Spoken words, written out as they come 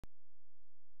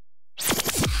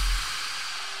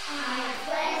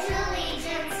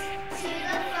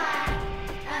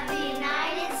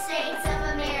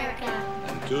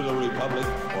to the republic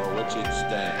for which it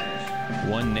stands.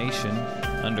 One nation,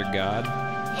 under God.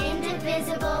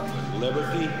 Indivisible. With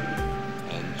liberty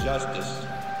and justice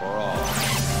for all.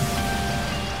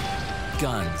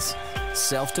 Guns,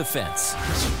 self-defense,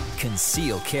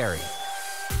 concealed carry.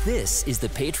 This is the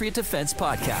Patriot Defense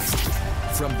Podcast.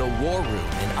 From the war room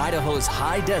in Idaho's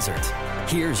high desert,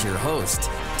 here's your host,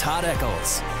 Todd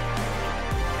Echols.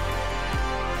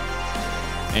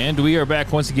 And we are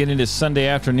back once again into Sunday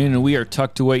afternoon, and we are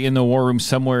tucked away in the war room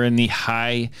somewhere in the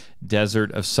high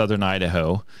desert of southern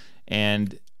Idaho.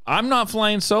 And I'm not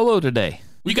flying solo today.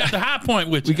 We got the high point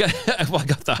with you. I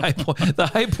got the high point. The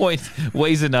high point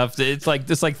weighs enough. It's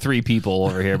like three people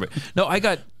over here. But no, I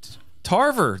got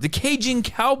Tarver, the Cajun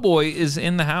cowboy, is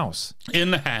in the house.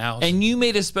 In the house. And you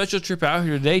made a special trip out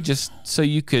here today just so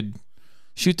you could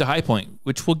shoot the high point,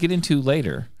 which we'll get into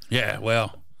later. Yeah,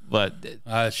 well, but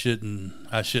I shouldn't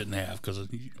have, because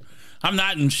I'm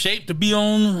not in shape to be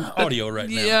on audio right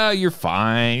now. Yeah, you're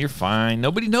fine. You're fine.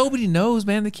 Nobody knows,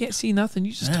 man. They can't see nothing.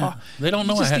 You just talk. They don't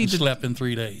know I haven't slept in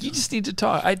 3 days. You just need to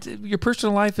talk. Your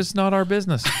personal life is not our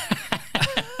business.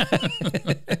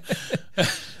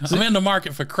 I'm in the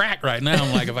market for crack right now.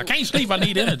 I'm like, if I can't sleep, I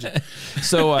need energy.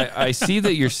 So I see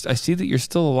that you're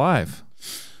still alive.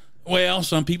 Well,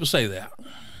 some people say that.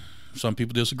 Some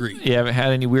people disagree. You haven't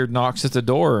had any weird knocks at the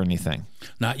door or anything?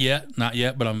 Not yet,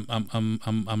 but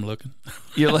I'm looking.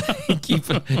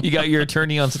 You got your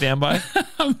attorney on standby?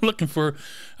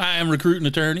 I am recruiting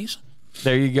attorneys.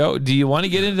 There you go. Do you want to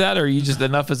get into that, or are you just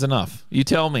enough is enough? You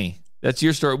tell me. That's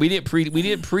your story. We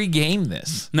didn't pre-game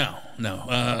this. No.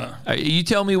 You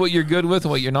tell me what you're good with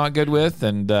and what you're not good with,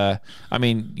 and I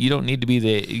mean, you don't need to be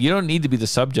the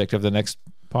subject of the next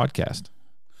podcast.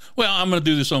 Well, I'm going to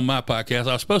do this on my podcast.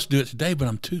 I was supposed to do it today, but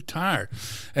I'm too tired.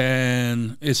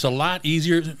 And it's a lot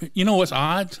easier. You know what's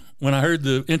odd? When I heard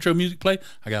the intro music play,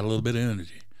 I got a little bit of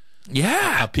energy.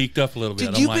 Yeah. I peaked up a little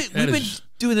bit. We've been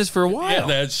doing this for a while.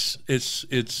 Yeah, that's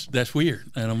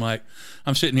weird. And I'm like,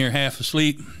 I'm sitting here half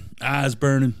asleep, eyes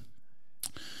burning,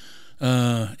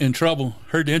 in trouble.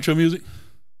 Heard the intro music.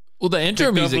 Well, the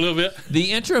intro music, up a little bit.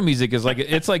 The intro music is like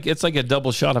it's like a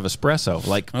double shot of espresso.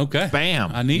 Like, okay,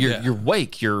 bam! I need that. You're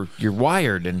awake. You're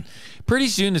wired, and pretty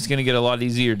soon it's going to get a lot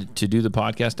easier to do the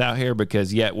podcast out here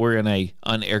because we're in a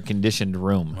unair conditioned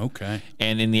room. Okay,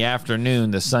 and in the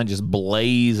afternoon the sun just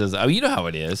blazes. Oh, you know how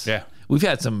it is. Yeah, we've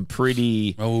had some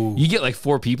pretty. Oh, you get like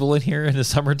 4 people in here in the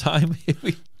summertime.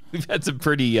 We've had some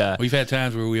pretty. We've had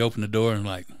times where we open the door and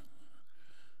like.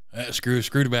 Screw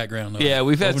the background. Though. Yeah,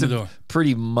 we've had some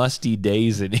pretty musty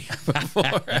days in here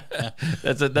before.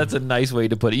 That's a nice way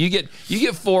to put it. You get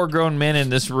 4 grown men in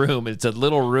this room. It's a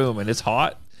little room and it's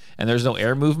hot and there's no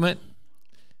air movement.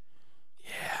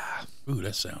 Yeah. Ooh,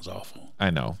 that sounds awful. I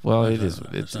know. Well, it is.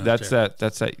 It's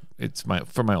It's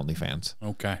for my OnlyFans.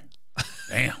 Okay.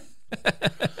 Damn. All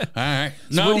right.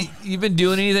 So you've been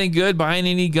doing anything good? Buying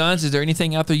any guns? Is there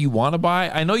anything out there you want to buy?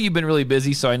 I know you've been really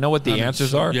busy, so I know what the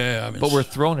answers are. Yeah, but we're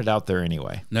throwing it out there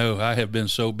anyway. No, I have been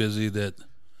so busy that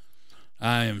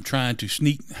I am trying to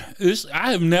sneak.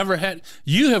 I have never had.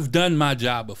 You have done my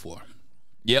job before.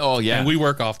 Yeah. Oh, yeah. And we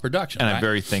work off production. And right? I'm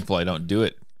very thankful I don't do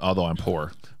it, although I'm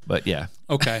poor. But yeah.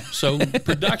 Okay. So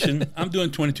production, I'm doing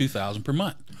 $22,000 per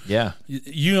month. Yeah.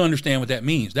 You understand what that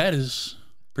means? That is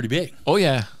pretty big. Oh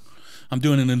yeah. I'm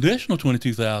doing an additional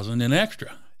 $22,000 in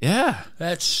extra. Yeah.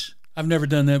 I've never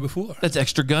done that before. That's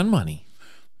extra gun money.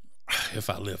 If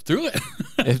I live through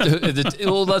it.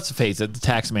 Well, let's face it, the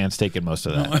tax man's taking most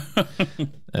of that.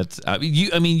 That's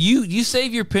you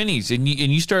save your pennies and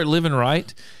you start living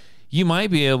right. You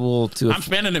might be able to. I'm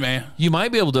spending it, man. You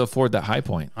might be able to afford that high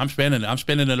point. I'm spending it. I'm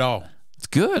spending it all. It's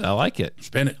good. I like it.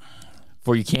 Spend it.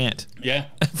 Before you can't. Yeah.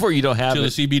 Before you don't have Till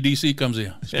it. the CBDC comes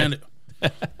in. Spend it.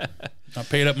 I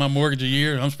paid up my mortgage a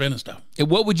year. I'm spending stuff.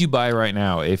 What would you buy right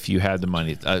now if you had the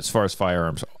money, as far as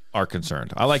firearms are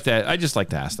concerned? I like that. I just like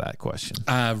to ask that question.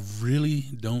 I really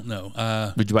don't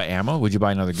know. Would you buy ammo? Would you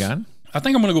buy another gun? I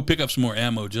think I'm going to go pick up some more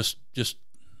ammo. The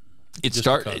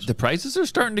prices are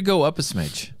starting to go up a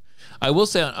smidge. I will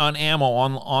say on ammo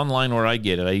online where I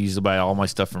get it, I usually buy all my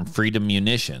stuff from Freedom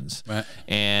Munitions. Right.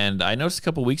 And I noticed a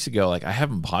couple of weeks ago, like I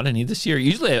haven't bought any this year.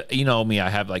 Usually, you know me, I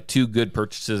have like 2 good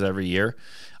purchases every year.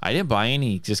 I didn't buy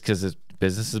any just because the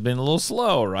business has been a little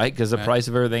slow, right? Because the price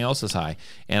of everything else is high.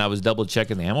 And I was double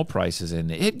checking the ammo prices,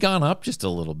 and it had gone up just a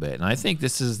little bit. And I think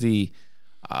this is the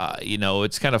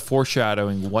it's kind of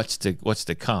foreshadowing what's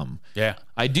to come. Yeah,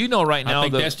 I do know right now. I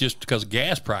think that's just because of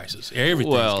gas prices.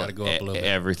 Everything's got to go up a little bit.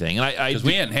 Everything, and because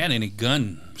we hadn't had any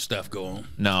gun stuff going.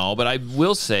 No, but I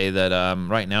will say that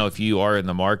right now, if you are in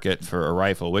the market for a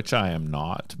rifle, which I am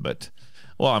not, but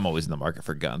well, I'm always in the market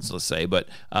for guns, let's say, but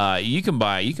you can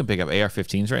pick up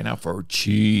AR-15s right now for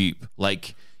cheap.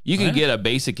 Like you can get a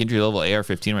basic entry level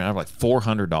AR-15 right now for like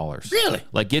 $400. Really?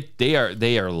 Like they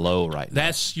are low right now.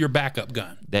 That's your backup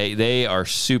gun. They are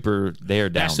super. They are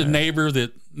down. That's the there. neighbor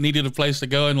that needed a place to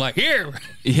go and like, here,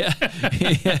 Yeah,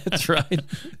 yeah, that's right.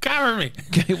 cover me.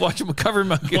 Okay, watch him cover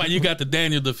my. Why you got the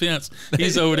Daniel Defense?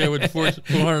 He's over there with the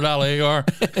 $400 AR.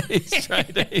 He's trying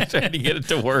to get it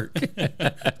to work.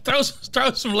 throw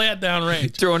some lead down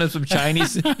range. Throwing him some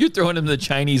Chinese. You're throwing him the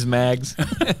Chinese mags.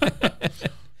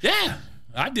 Yeah,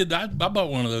 I did. I bought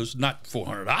one of those, not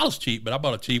 $400 cheap, but I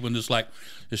bought a cheap one. Just like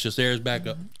it's just there as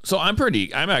backup. So I'm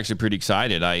actually pretty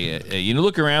excited.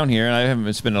 Look around here, and I haven't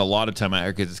been spending a lot of time out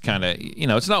here because it's kind of,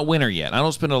 it's not winter yet. I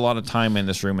don't spend a lot of time in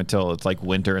this room until it's like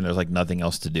winter and there's like nothing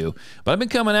else to do. But I've been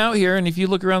coming out here, and if you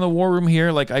look around the war room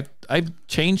here, like I've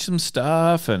changed some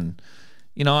stuff, and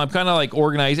I'm kind of like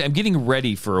organizing. I'm getting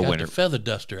ready for a Got winter. the feather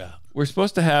duster out. We're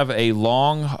supposed to have a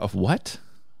long of what?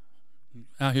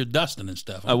 Out here dusting and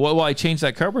stuff. Well, I changed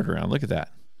that cupboard around. Look at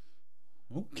that.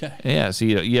 Okay. Yeah, so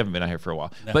you haven't been out here for a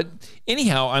while. No. But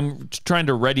anyhow, I'm trying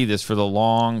to ready this for the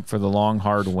long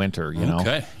hard winter, you know.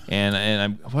 Okay.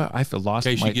 And I've lost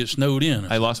In case my you get snowed in.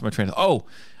 I lost my train of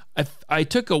I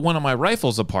took one of my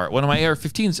rifles apart, one of my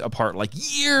AR-15s apart like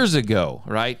years ago,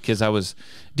 right? Because I was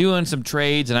doing some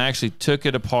trades and I actually took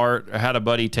it apart. I had a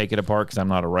buddy take it apart because I'm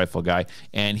not a rifle guy,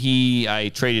 and I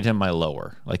traded him my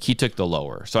lower. Like he took the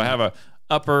lower, so I have a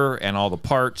upper and all the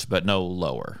parts, but no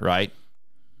lower, right?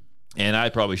 And I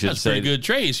probably should That's say pretty good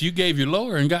trace. You gave your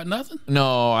lower and got nothing.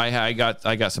 no, I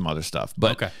got some other stuff,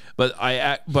 but Okay. but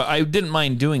I didn't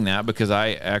mind doing that because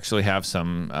I actually have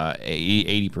some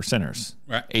 80%ers,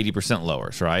 Right. 80%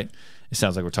 lowers, right? It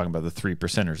sounds like we're talking about the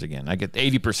 3%ers again. I get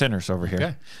 80%ers over here.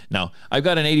 Okay. Now I've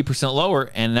got an 80%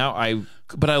 lower, and now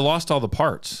but I lost all the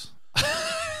parts.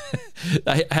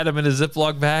 I had them in a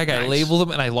Ziploc bag. I Nice. labeled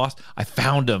them, and I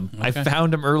found them. I Okay.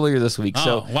 found them earlier this week. Oh,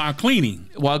 So while cleaning.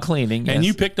 while cleaning, And yes.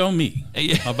 you picked on me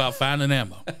Yeah. about finding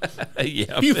ammo.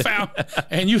 yeah, You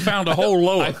found a whole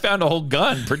lower. I found a whole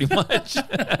gun, pretty much.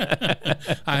 I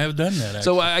have done that. Actually.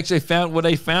 So I actually found what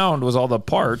I found was all the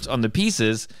parts on the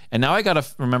pieces, and now I got to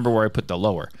remember where I put the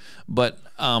lower. But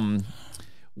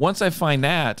once I find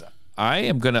that,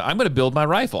 I'm gonna build my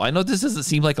rifle. I know this doesn't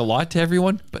seem like a lot to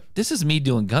everyone, but this is me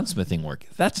doing gunsmithing work.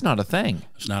 That's not a thing.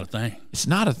 It's not a thing. It's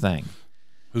not a thing.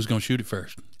 Who's going to shoot it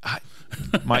first?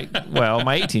 My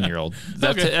 18-year-old.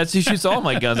 That's who shoots all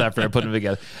my guns after I put them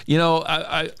together.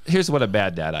 Here's what a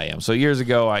bad dad I am. So years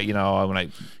ago, when I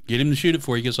Get him to shoot it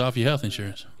before he gets off your health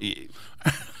insurance.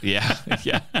 yeah.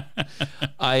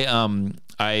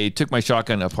 I took my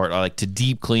shotgun apart. I like to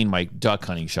deep clean my duck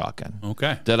hunting shotgun.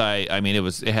 Okay.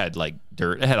 It had like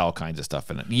dirt. It had all kinds of stuff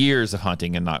in it. Years of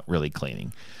hunting and not really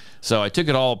cleaning. So I took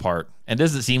it all apart, and it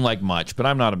doesn't seem like much, but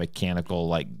I'm not a mechanical,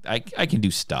 like I can do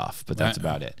stuff, but that's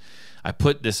about it. I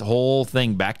put this whole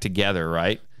thing back together,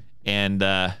 right? And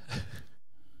I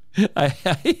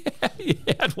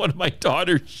had one of my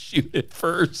daughters shoot it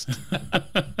first.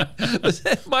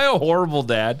 Am I a horrible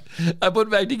dad? I put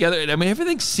it back together, and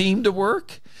everything seemed to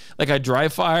work. Like I dry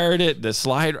fired it, the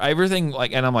slide, everything.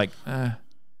 And I'm like,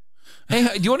 hey,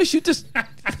 do you want to shoot this?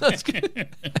 That's good.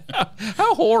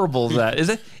 How horrible is that?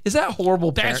 Is that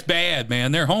horrible? That's bad,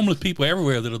 man. There are homeless people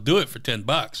everywhere that'll do it for $10.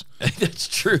 That's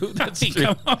true. That's true.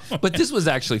 Come on. But this was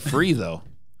actually free, though.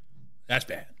 That's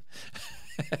bad.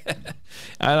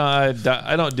 I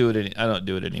don't do it. I don't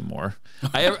do it anymore.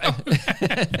 I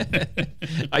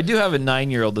do have a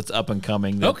 9-year-old that's up and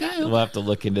coming. Okay. We'll have to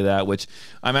look into that. Which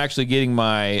I'm actually getting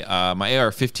my my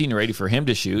AR-15 ready for him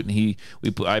to shoot, and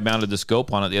I mounted the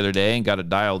scope on it the other day and got it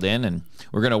dialed in, and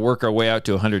we're gonna work our way out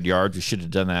to 100 yards. We should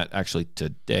have done that actually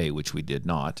today, which we did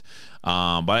not.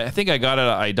 But I think I got it.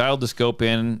 I dialed the scope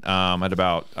in at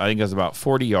about, I think it was about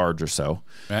 40 yards or so,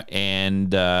 right,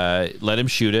 and let him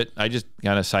shoot it. I just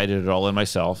kind of sighted it all in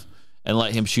myself and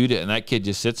let him shoot it. And that kid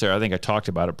just sits there. I think I talked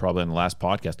about it probably in the last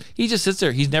podcast. He just sits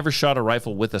there. He's never shot a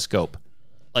rifle with a scope,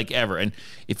 like ever. And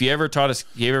if you ever taught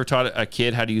a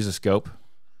kid how to use a scope,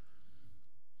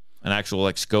 an actual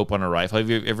like scope on a rifle, have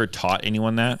you ever taught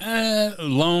anyone that? A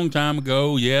long time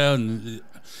ago, yeah. And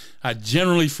I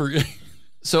generally forget.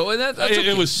 So that's okay.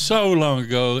 It was so long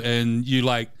ago, and you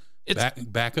like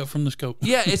back up from the scope.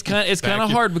 Yeah, it's kind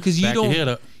of hard because you back your head don't.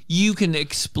 up. You can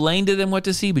explain to them what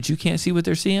to see, but you can't see what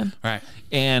they're seeing. Right.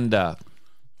 And I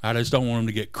just don't want them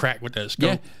to get cracked with that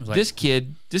scope. yeah, It's like,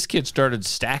 this kid started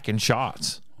stacking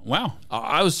shots. wow.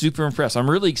 I was super impressed. I'm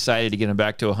really excited to get him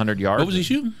back to 100 yards. What was he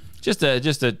shooting? Just a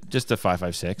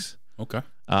 5.56. Okay.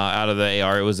 Out of the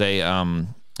AR.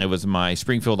 It was my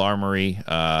Springfield Armory,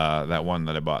 that one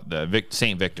that I bought, the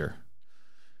St. Victor.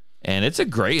 And it's a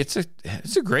great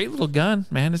little gun,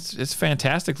 man. It's a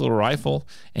fantastic little rifle,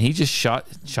 and he just shot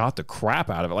the crap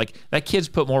out of it. Like, that kid's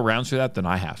put more rounds through that than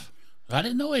I have. I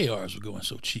didn't know ARs were going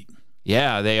so cheap.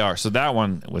 Yeah, they are. So that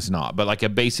one was not, but like a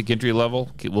basic entry level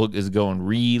is going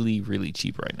really, really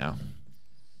cheap right now.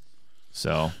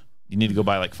 So you need to go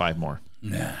buy like 5 more.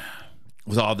 Nah.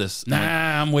 With all this,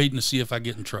 I'm waiting to see if I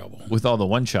get in trouble. With all the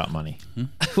one-shot money.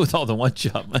 With all the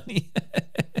one-shot money.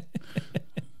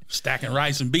 Stacking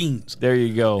rice and beans. There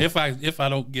you go. If I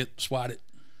don't get swatted.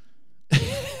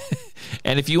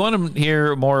 And if you want to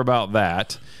hear more about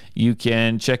that, you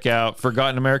can check out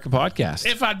Forgotten American Podcast.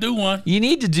 If I do one. You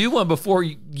need to do one before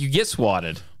you get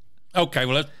swatted. Okay,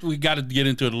 well, we got to get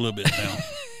into it a little bit now.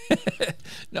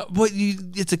 No, but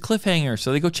it's a cliffhanger,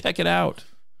 so they go check it out.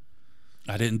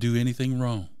 I didn't do anything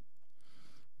wrong.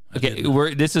 Okay,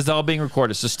 this is all being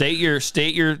recorded, so state your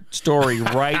story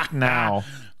right now.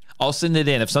 I'll send it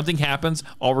in. If something happens,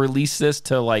 I'll release this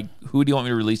to, like, who do you want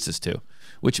me to release this to?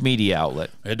 Which media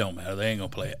outlet? It don't matter. They ain't going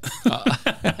to play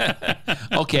it.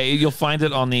 Okay, you'll find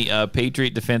it on the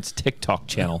Patriot Defense TikTok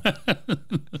channel.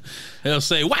 They'll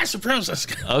say, white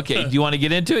supremacist. Okay, do you want to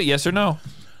get into it, yes or no?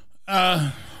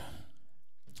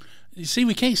 You see,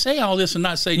 we can't say all this and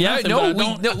not say nothing. No,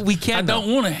 we can't. I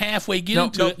don't want to halfway get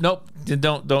into it. Nope.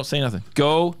 Don't say nothing.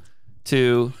 Go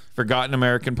to Forgotten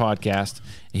American Podcast.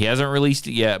 He hasn't released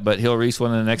it yet, but he'll release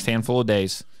one in the next handful of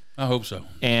days. I hope so.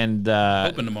 And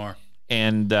hoping tomorrow.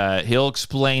 And he'll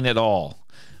explain it all.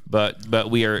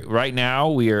 But we are right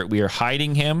now. We are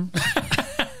hiding him.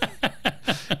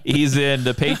 He's in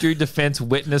the Patriot Defense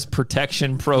Witness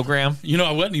Protection Program. You know,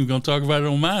 I wasn't even going to talk about it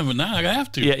on mine, but now I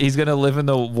have to. Yeah, he's going to live in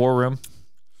the war room.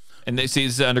 And it's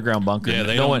an underground bunker. Yeah,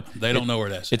 they don't know where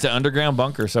that's. It's an underground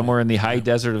bunker somewhere in the high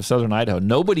desert of southern Idaho.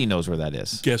 Nobody knows where that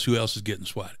is. Guess who else is getting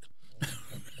swatted?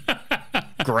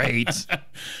 Great.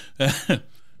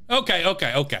 Okay.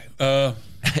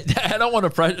 I don't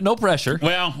want to no pressure.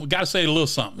 Well, we got to say a little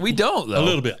something. We don't, though. A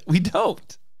little bit. We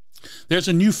don't. There's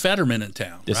a new Fetterman in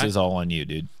town. This is all on you,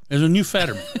 dude. There's a new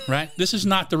Fetterman, right? This is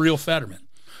not the real Fetterman.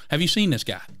 Have you seen this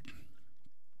guy?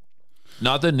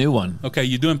 Not the new one. Okay,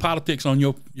 you're doing politics on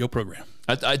your program.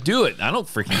 I do it. I don't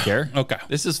freaking care. Okay.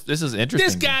 This is interesting.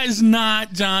 This guy's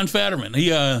not John Fetterman.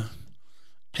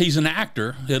 He's an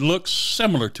actor that looks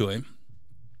similar to him.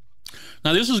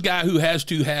 Now, this is a guy who has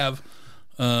to have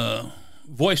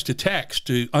voice to text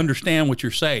to understand what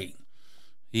you're saying.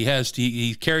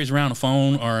 He carries around a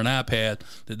phone or an iPad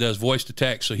that does voice to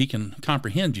text so he can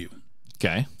comprehend you.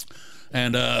 Okay.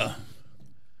 And all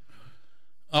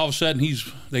of a sudden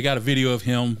they got a video of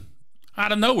him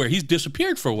out of nowhere. He's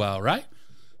disappeared for a while, right?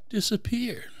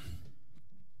 Disappeared.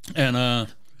 And I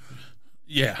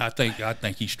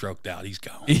think he's stroked out. He's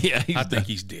gone. Yeah, I think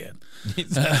he's dead.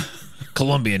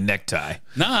 Colombian necktie.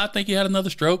 No, I think he had another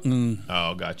stroke and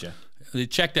gotcha. They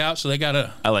checked out, so they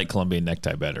got I like Colombian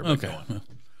necktie better. Okay.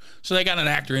 So they got an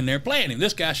actor in there playing him.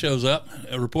 This guy shows up.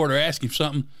 A reporter asked him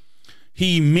something.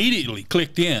 He immediately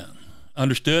clicked in,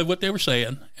 understood what they were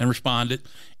saying, and responded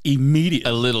immediately.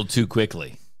 A little too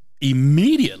quickly.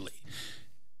 Immediately.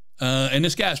 And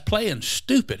this guy's playing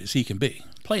stupid as he can be.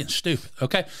 Playing stupid,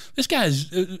 okay? This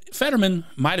guy's, Fetterman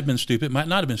might have been stupid, might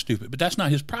not have been stupid, but that's not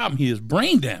his problem. He is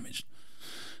brain damaged.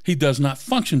 He does not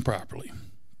function properly.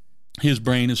 His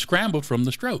brain is scrambled from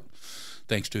the stroke,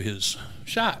 thanks to his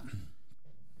shot.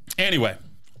 Anyway,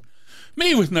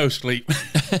 me with no sleep.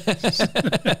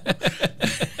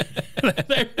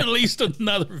 They released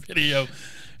another video,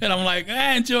 and I'm like,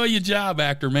 enjoy your job,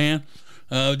 actor, man.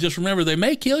 Just remember, they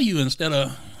may kill you instead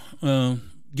of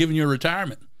giving you a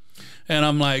retirement. And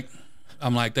I'm like,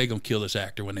 they gonna kill this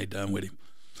actor when they done with him.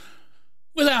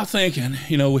 Without thinking,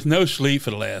 with no sleep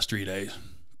for the last 3 days.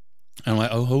 I'm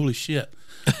like, oh, holy shit.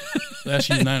 That's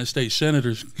the United States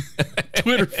Senator's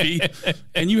Twitter feed,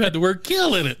 and you had the word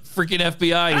kill in it. Freaking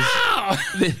FBI's.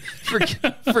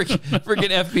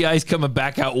 Freaking FBI's coming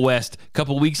back out west. A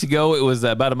couple weeks ago, it was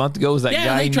about a month ago, was that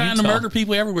guy they in trying Utah. to murder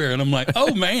people everywhere. And I'm like,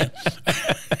 oh, man.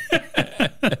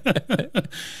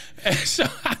 And so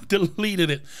I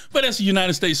deleted it. But that's the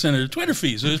United States Senator Twitter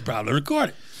feed, so it's probably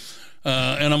recorded.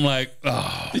 And I'm like,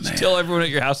 oh, Did you tell everyone at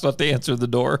your house not to answer the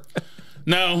door?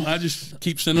 No, I just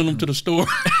keep sending them to the store.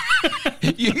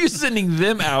 You're sending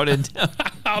them out and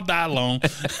I'll die alone.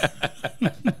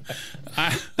 They're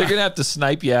going to have to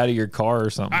snipe you out of your car or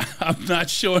something. I'm not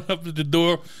showing up at the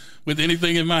door with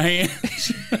anything in my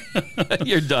hands.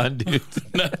 You're done, dude.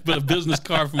 Nothing but a business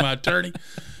card from my attorney.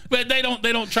 But they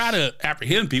don't try to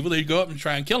apprehend people. They go up and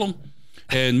try and kill them.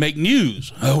 and make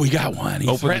news. Oh, we got one.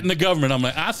 He threatened the government. I'm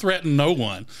like, I threatened no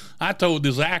one. I told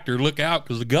this actor, look out,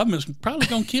 because the government's probably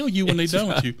going to kill you when they're done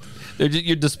with you.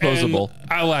 You're disposable.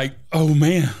 And I like, oh,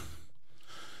 man.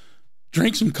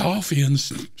 Drink some coffee and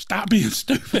stop being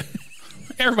stupid.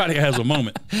 Everybody has a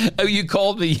moment. Oh, you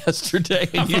called me yesterday.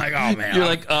 I'm like, oh, man. You're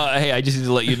like, hey, I just need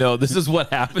to let you know this is what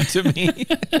happened to me.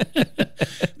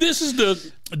 This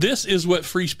is what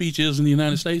free speech is in the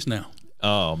United States now.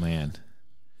 Oh, man.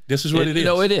 This is what it is.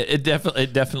 No, it is. It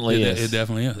definitely is. It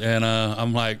definitely is. And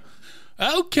I'm like,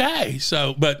 okay.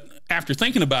 So, but after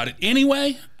thinking about it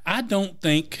anyway, I don't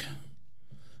think,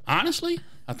 honestly,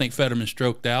 I think Fetterman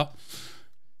stroked out.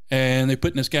 And they're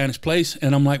putting this guy in his place.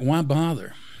 And I'm like, why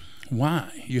bother?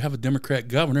 Why? You have a Democrat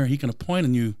governor. He can appoint a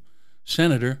new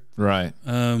senator. Right.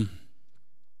 Who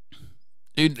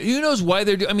knows why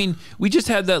they're doing? I mean, we just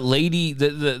had that lady,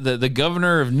 the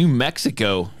governor of New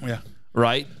Mexico,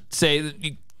 right, say that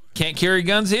you can't carry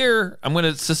guns here. I'm going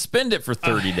to suspend it for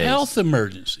 30 days. Health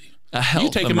emergency. You're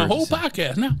taking my whole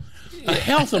podcast now. A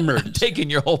health emergency. Taking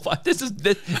your whole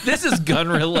podcast. This is gun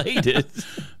related.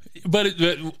 But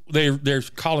they're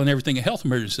calling everything a health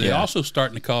emergency. They're also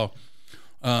starting to call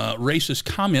racist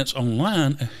comments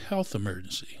online a health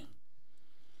emergency.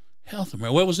 Health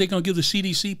emergency. What was they going to give the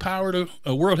CDC power to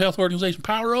a World Health Organization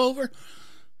power over?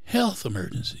 Health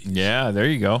emergency. Yeah, there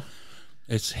you go.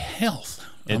 It's health.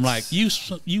 I'm like, you.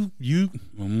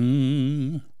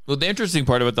 Well, the interesting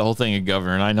part about the whole thing of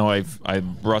governor, and I know I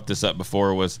brought this up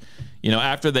before, was,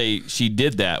 after she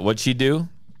did that, what'd she do?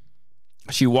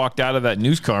 She walked out of that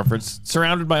news conference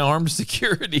surrounded by armed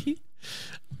security.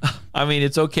 I mean,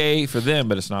 it's okay for them,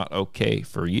 but it's not okay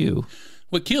for you.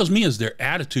 What kills me is their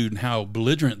attitude and how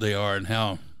belligerent they are and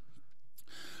how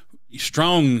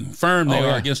strong, firm they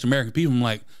are against American people. I'm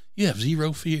like, you have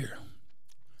zero fear.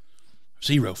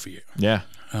 Zero fear. Yeah.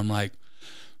 I'm like,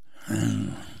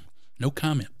 no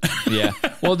comment. Yeah.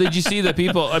 Well, did you see the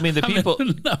people? I mean, the people.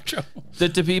 No trouble.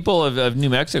 The people of New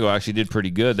Mexico actually did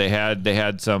pretty good. They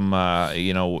had some,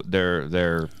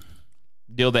 their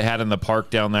deal they had in the park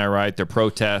down there, right? Their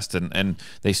protest, and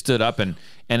they stood up and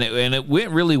it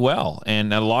went really well,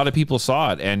 and a lot of people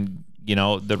saw it, and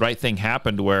the right thing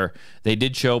happened where they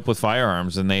did show up with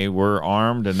firearms and they were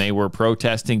armed and they were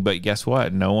protesting, but guess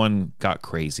what? No one got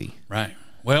crazy. Right.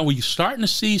 Well, we're starting to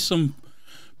see some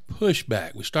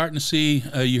pushback. We're starting to see.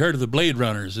 You heard of the Blade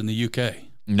Runners in the UK?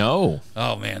 No.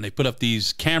 Oh man, they put up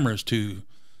these cameras to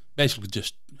basically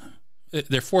just.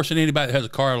 They're forcing anybody that has a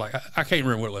car, like I can't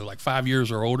remember what it was, like 5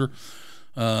 years or older,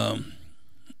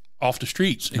 off the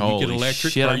streets, and you get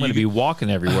electric. Shit, I'm going to be walking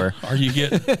everywhere. Or you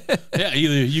get,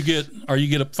 either you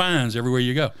get fines everywhere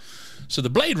you go. So the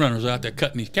Blade Runners are out there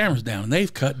cutting these cameras down, and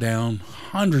they've cut down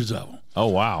hundreds of them. Oh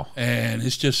wow! And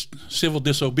it's just civil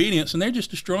disobedience, and they're just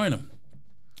destroying them.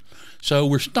 So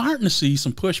we're starting to see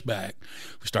some pushback.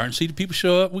 We're starting to see the people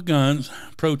show up with guns,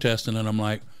 protesting, and I'm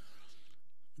like,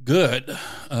 good.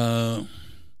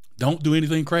 Don't do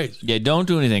anything crazy. Yeah, don't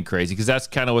do anything crazy, because that's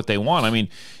kind of what they want. I mean,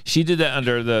 she did that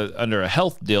under a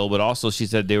health deal, but also she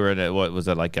said they were in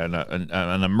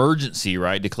an emergency,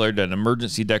 right? Declared an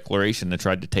emergency declaration that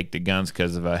tried to take the guns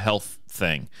because of a health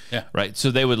thing. Yeah. Right. So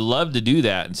they would love to do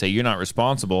that and say you're not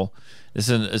responsible. This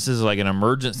is like an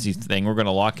emergency thing. We're going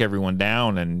to lock everyone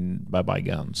down and bye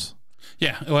guns.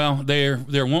 Yeah, well, they're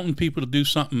wanting people to do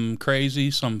something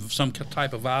crazy, some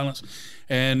type of violence,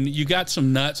 and you got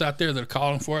some nuts out there that are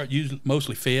calling for it. Usually,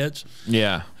 mostly feds.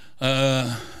 Yeah.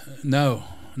 No.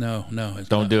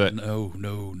 Don't do it.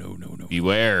 No.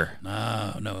 Beware.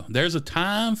 No. There's a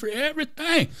time for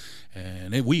everything,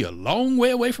 and we a long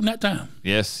way away from that time.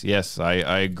 Yes,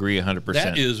 I agree 100%.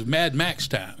 That is Mad Max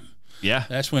time. Yeah.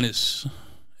 That's when it's.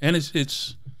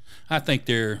 I think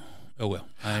they're. Oh well,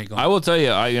 I will tell you.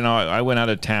 I went out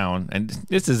of town, and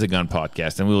this is a gun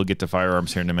podcast, and we will get to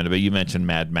firearms here in a minute. But you mentioned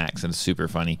Mad Max, and it's super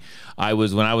funny.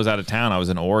 When I was out of town, I was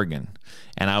in Oregon,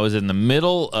 and I was in the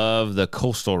middle of the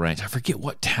coastal range. I forget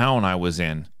what town I was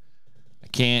in. I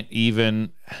can't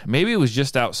even. Maybe it was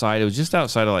just outside. It was just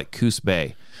outside of like Coos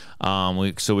Bay.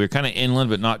 So we were kind of inland,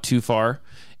 but not too far.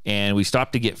 And we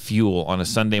stopped to get fuel on a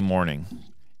Sunday morning.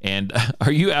 And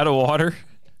are you out of water?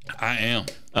 I am.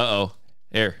 Uh-oh.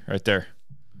 There, right there.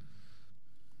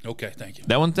 Okay, thank you.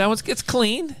 That one gets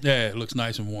clean. Yeah, it looks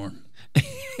nice and warm.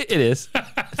 It is.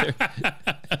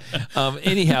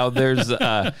 Anyhow, there's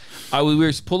we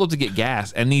were pulled up to get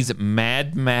gas, and these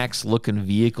Mad Max looking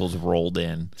vehicles rolled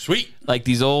in. Sweet. Like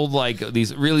these old,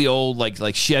 these really old,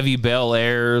 like Chevy Bel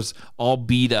Airs, all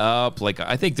beat up. Like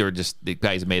I think they were just the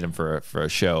guys made them for a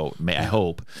show. I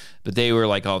hope, but they were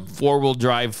like on 4-wheel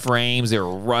drive frames. They were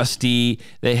rusty.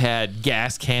 They had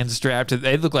gas cans strapped to.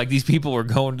 They looked like these people were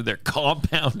going to their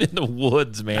compound in the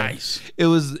woods. Man, Nice. It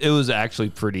was actually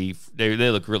pretty. They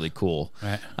look really cool.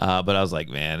 Right. But I was like,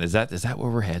 man, is that where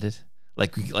we're headed?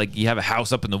 Like you have a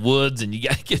house up in the woods, and you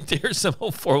got to get there some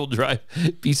old 4-wheel drive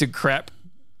piece of crap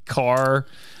car.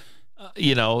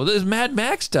 There's Mad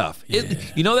Max stuff. Yeah.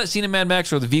 You know that scene in Mad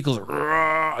Max where the vehicles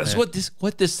that's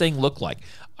what this thing looked like.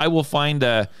 I will find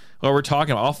we're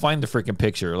talking about, I'll find the freaking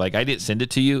picture. Like I didn't send it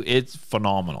to you. It's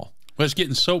phenomenal. Well, it's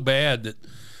getting so bad that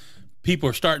people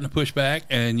are starting to push back,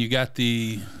 and you got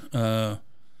the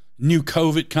new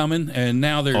COVID coming, and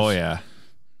now there's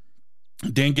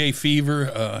dengue fever,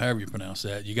 however you pronounce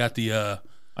that. You got the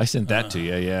I sent that to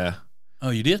you. Yeah. Oh,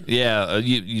 you did? Yeah.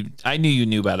 I knew you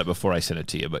knew about it before I sent it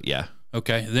to you, but yeah.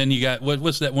 Okay. Then you got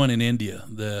what's that one in India?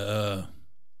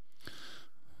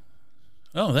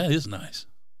 Oh, that is nice.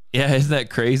 Yeah, isn't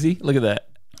that crazy? Look at that.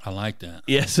 I like that.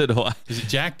 Yeah, so do I. Is it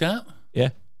jacked up? Yeah.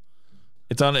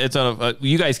 It's on a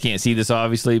you guys can't see this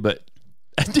obviously, but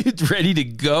that dude's ready to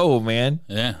go, man.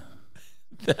 Yeah.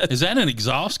 Is that an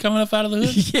exhaust coming up out of the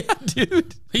hood? Yeah,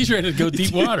 dude. He's ready to go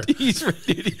deep water. He's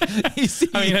ready.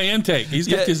 An intake. He's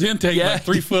got his intake like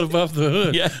 3 foot above the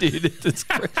hood. Yeah, dude. It's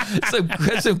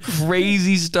some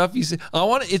crazy stuff you see.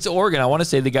 It's Oregon. I want to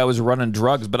say the guy was running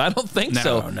drugs, but I don't think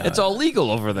so. No. It's all legal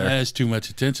over there. That's too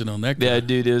much attention on that guy. Yeah,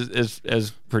 dude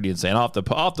is pretty insane. I'll have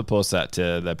to post that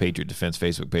to the Patriot Defense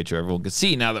Facebook page so everyone can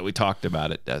see now that we talked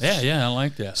about it. Yeah, I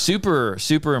like that. Super,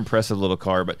 super impressive little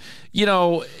car. But,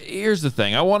 here's the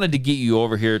thing. I wanted to get you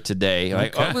over here today.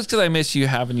 Okay. It was because I miss you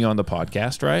having you on the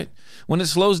podcast, right? When it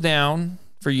slows down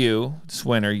for you this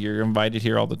winter, you're invited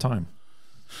here all the time.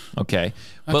 Okay.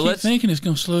 I keep thinking it's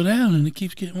going to slow down, and it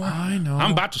keeps getting worse. I know.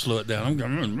 I'm about to slow it down. I'm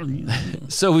going.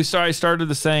 So I started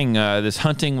the saying, this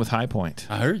hunting with High Point.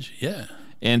 I heard you, yeah.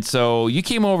 And so you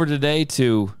came over today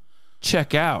to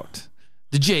check out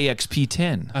the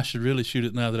JXP10. I should really shoot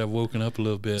it now that I've woken up a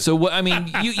little bit. So,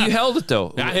 you held it,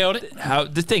 though. I held it.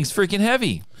 The thing's freaking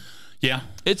heavy. Yeah.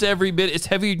 It's it's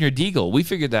heavier than your Deagle. We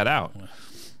figured that out.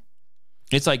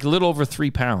 It's like a little over 3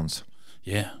 pounds.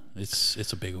 Yeah,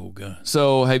 it's a big old gun.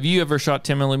 So have you ever shot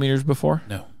 10 millimeters before?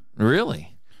 No.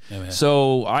 Really? Never have.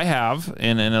 So I have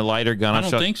in a lighter gun. I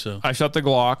don't think so. I shot the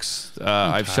Glocks.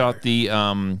 I've shot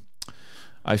the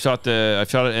I shot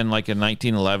it in like a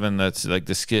 1911. That's like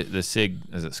the SIG,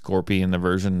 is it Scorpion, the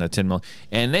version, the 10 mil,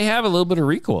 and they have a little bit of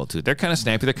recoil to it. They're kind of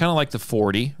snappy. They're kind of like the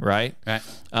 40, right? Right.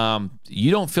 You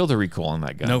don't feel the recoil on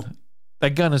that gun. No.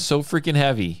 That gun is so freaking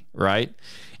heavy, right?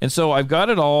 And so I've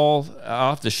got it all. I'll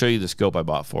have to show you the scope I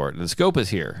bought for it. The scope is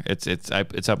here. It's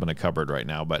up in a cupboard right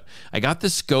now. But I got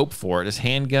the scope for it, this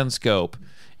handgun scope,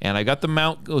 and I got the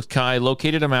mount. I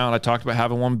located a mount. I talked about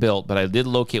having one built, but I did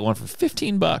locate one for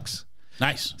 $15.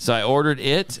 Nice. So I ordered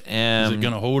it, and is it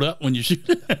gonna hold up when you shoot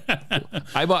it?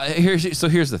 I bought. Here's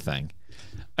the thing.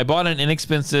 I bought an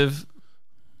inexpensive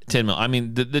 10 mil. I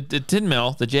mean, the 10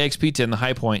 mil, the JXP 10, the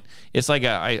High Point. It's like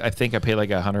I think I paid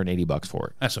like $180 for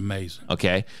it. That's amazing.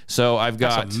 Okay, so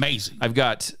That's amazing. I've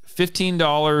got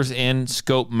 $15 in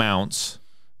scope mounts,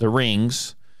 the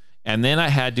rings, and then I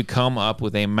had to come up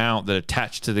with a mount that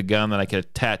attached to the gun that I could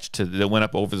attach to, that went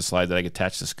up over the slide that I could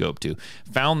attach the scope to.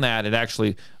 Found that it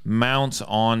actually mounts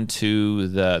onto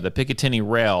the Picatinny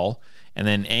rail and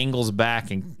then angles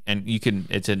back, and you can.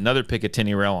 It's another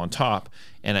Picatinny rail on top,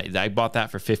 and I bought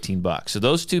that for $15. So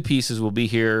those two pieces will be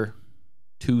here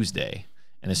Tuesday,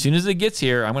 and as soon as it gets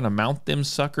here, I'm going to mount them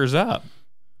suckers up,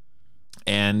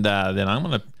 and then I'm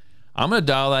gonna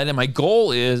dial that in. My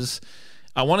goal is,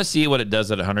 I want to see what it does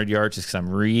at 100 yards just because I'm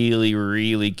really,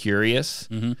 really curious.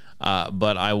 Mm-hmm.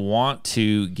 But I want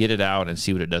to get it out and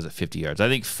see what it does at 50 yards. I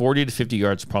think 40 to 50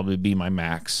 yards will probably be my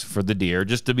max for the deer,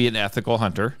 just to be an ethical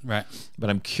hunter. Right. But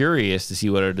I'm curious to see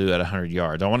what it'll do at 100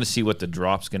 yards. I want to see what the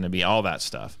drop's going to be, all that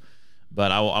stuff.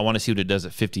 But I want to see what it does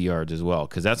at 50 yards as well,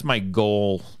 because that's my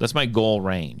goal. That's my goal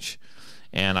range.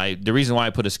 And the reason why I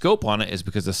put a scope on it is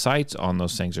because the sights on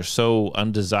those things are so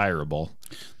undesirable.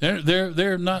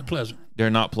 They're not pleasant. They're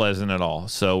not pleasant at all.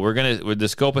 So the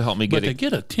scope will help me But to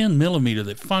get a 10 millimeter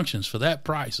that functions for that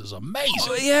price is amazing.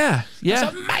 Oh, yeah. It's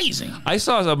amazing. I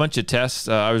saw a bunch of tests.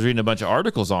 I was reading a bunch of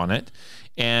articles on it,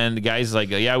 and the guy's like,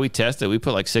 yeah, we tested. We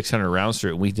put like 600 rounds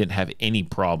through it, and we didn't have any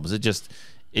problems. And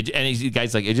the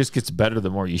guy's like, it just gets better the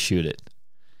more you shoot it.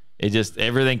 It just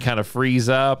everything kind of frees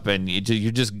up, and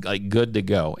you're just like good to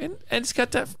go. And it's got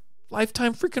that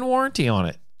lifetime freaking warranty on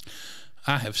it.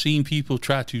 I have seen people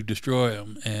try to destroy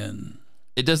them, and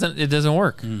it doesn't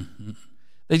work. Mm-hmm.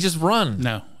 They just run.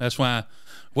 No, that's why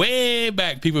way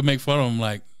back people make fun of them,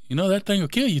 like, you know, that thing will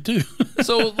kill you too.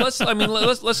 So let's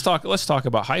talk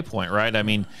about High Point, right? I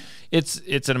mean, it's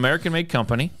an American-made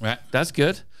company. Right. That's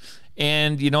good.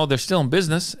 And, you know, they're still in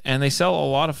business, and they sell a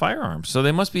lot of firearms. So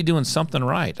they must be doing something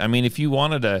right. I mean, if you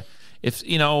wanted to,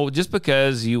 just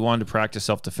because you wanted to practice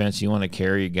self-defense, you want to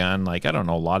carry a gun, like, I don't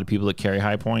know, a lot of people that carry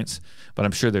High Points, but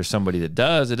I'm sure there's somebody that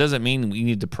does. It doesn't mean we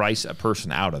need to price a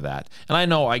person out of that. And I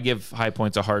know I give High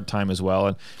Points a hard time as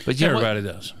well. But everybody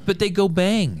does. But they go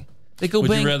bang. Would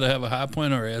you rather have a High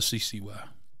Point or a SCCY?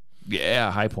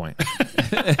 Yeah, High Point.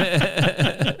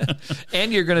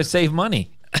 And you're going to save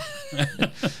money.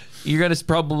 You're going to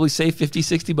probably save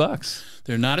 $50-$60.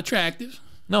 They're not attractive.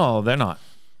 No, they're not.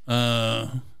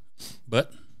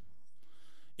 But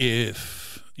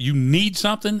if you need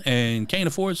something and can't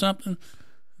afford something,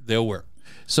 they'll work.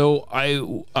 So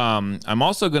I'm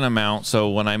also going to mount.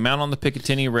 So when I mount on the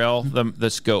Picatinny rail,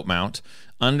 the scope mount,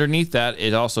 underneath that,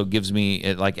 it also gives me,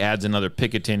 it like adds another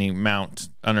Picatinny mount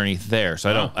underneath there.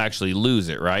 So I don't actually lose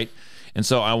it, right? And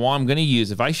so I'm going to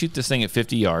use, if I shoot this thing at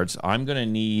 50 yards, I'm going to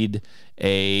need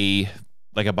a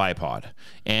bipod.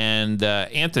 And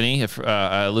Anthony,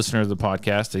 a listener of the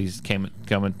podcast, he's come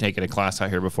and taken a class out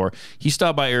here before. He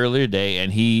stopped by earlier today,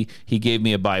 and he gave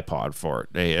me a bipod for it.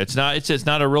 It's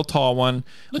not a real tall one.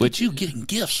 Look at you getting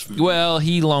gifts. Well,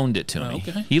 he loaned it to me.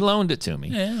 Okay. He loaned it to me.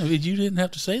 Yeah, you didn't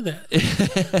have to say that.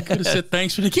 Could have said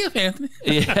thanks for the gift, Anthony.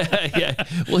 Yeah.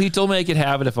 Well, he told me I could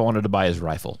have it if I wanted to buy his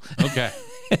rifle. Okay.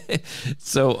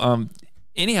 So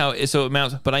anyhow, so it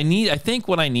mounts, but I think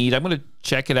what I need, I'm going to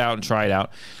check it out and try it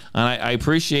out. And I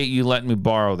appreciate you letting me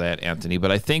borrow that, Anthony,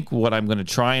 but I think what I'm going to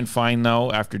try and find,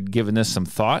 though, after giving this some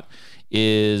thought,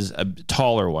 is a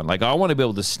taller one. Like, I want to be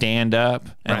able to stand up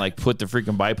and like put the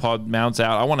freaking bipod mounts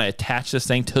out. I want to attach this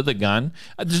thing to the gun.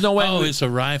 There's no way. Oh, it's a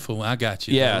rifle. I got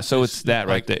you. Yeah, so it's that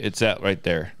right there. It's that right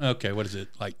there. Okay, what is it,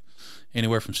 like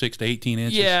anywhere from 6 to 18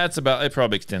 inches? Yeah, it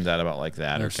probably extends out about like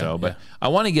that or so. But I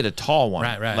want to get a tall one,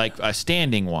 right, like a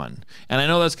standing one. And I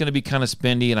know that's going to be kind of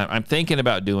spendy, and I'm thinking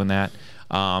about doing that.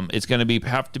 It's going to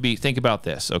have to be. Think about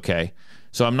this, okay?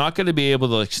 So I'm not going to be able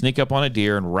to like sneak up on a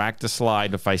deer and rack the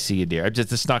slide if I see a deer.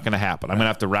 It's not going to happen. I'm going to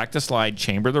have to rack the slide,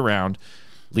 chamber the round,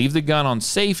 leave the gun on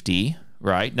safety.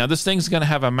 Right now, this thing's going to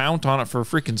have a mount on it for a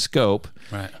freaking scope.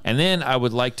 Right. And then I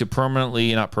would like to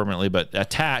not permanently, but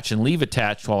attach and leave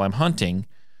attached while I'm hunting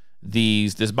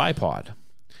this bipod.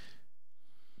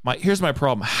 Here's my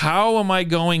problem. How am I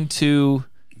going to?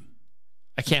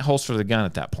 I can't holster the gun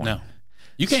at that point. No,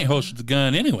 you can't holster the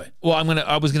gun anyway. Well,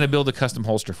 I was gonna build a custom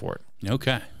holster for it.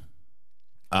 Okay.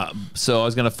 So I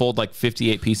was gonna fold like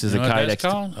 58 pieces of Kydex. That's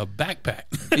called a backpack.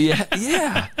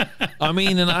 Yeah. I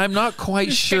mean, and I'm not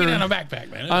quite sure. Stick it in a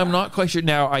backpack, man. I'm not quite sure.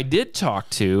 Now, I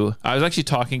was actually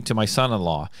talking to my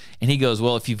son-in-law, and he goes,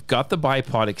 well, if you've got the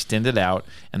bipod extended out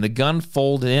and the gun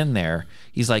folded in there,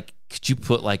 he's like, could you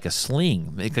put like a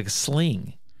sling, make like a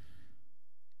sling,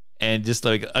 and just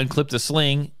like unclip the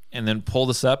sling and then pull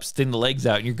this up, sting the legs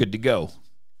out, and you're good to go.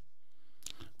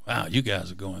 Wow, you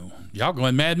guys are y'all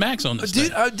going Mad Max on this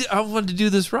Dude, I wanted to do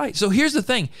this right. So here's the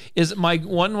thing, is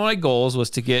one of my goals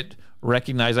was to get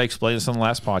recognized. I explained this on the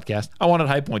last podcast. I wanted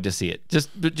High Point to see it, just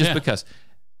because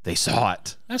they saw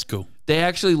it. That's cool. They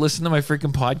actually listened to my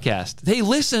freaking podcast. They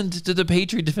listened to the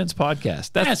Patriot Defense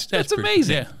podcast. That's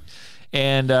amazing. Yeah.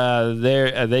 And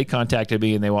they contacted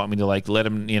me, and they want me to like let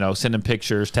them, send them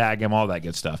pictures, tag them, all that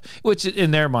good stuff. Which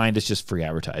in their mind is just free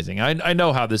advertising. I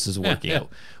know how this is working out,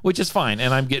 which is fine,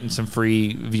 and I'm getting some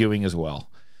free viewing as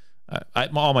well.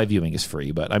 All my viewing is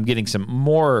free, but I'm getting some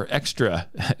more extra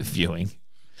viewing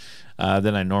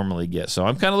than I normally get. So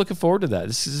I'm kind of looking forward to that.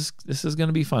 This is going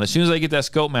to be fun. As soon as I get that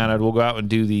scope mounted, we'll go out and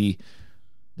do the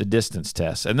distance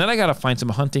test, and then I got to find some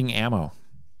hunting ammo.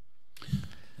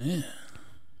 Yeah.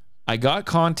 I got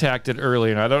contacted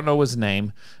earlier, and I don't know his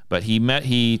name, but he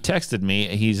texted me.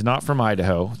 He's not from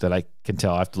Idaho, that I can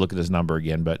tell. I have to look at his number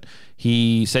again, but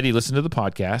he said he listened to the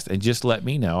podcast and just let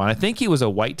me know. And I think he was a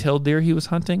white-tailed deer he was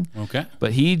hunting. Okay.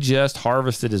 But he just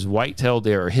harvested his white-tailed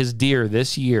deer, or his deer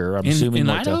this year. I'm assuming in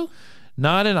Idaho?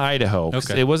 Not in Idaho.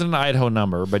 Okay. It wasn't an Idaho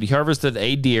number, but he harvested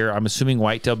a deer. I'm assuming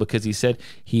white-tailed, because he said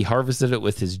he harvested it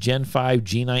with his Gen 5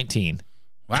 G19.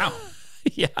 Wow.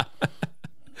 Yeah.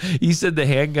 He said the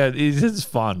handgun is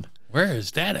fun. Where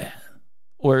is that at?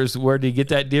 Where did he get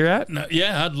that deer at? No,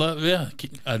 yeah, I'd love a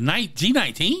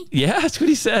G19. Yeah, that's what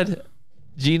he said.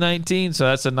 G19, so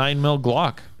that's a 9mm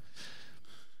Glock.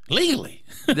 Legally.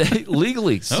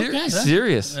 Legally. Okay,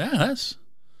 Serious. Yeah, that's.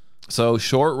 So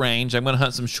short range. I'm going to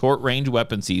hunt some short range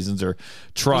weapon seasons or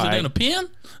try. Was it in a pen?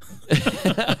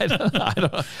 I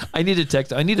don't. I need a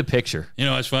text. I need a picture. You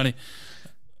know, it's funny.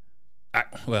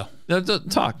 No,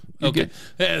 talk. You're Okay. good.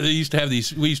 Yeah, they used to have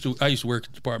these. I used to work at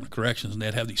the Department of Corrections, and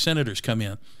they'd have these senators come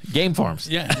in. Game farms.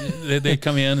 Yeah, they'd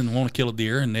come in and want to kill a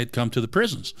deer, and they'd come to the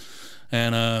prisons,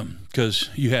 and because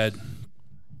you had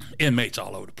inmates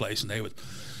all over the place, and they would,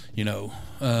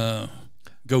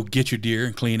 go get your deer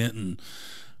and clean it and.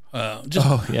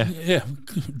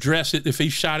 Dress it. If he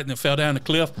shot it and it fell down the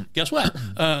cliff, guess what?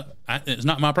 It's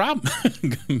not my problem.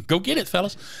 Go get it,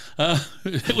 fellas.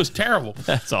 It was terrible.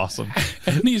 That's awesome.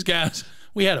 And these guys,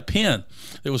 we had a pen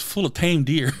that was full of tame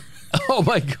deer. Oh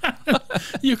my God.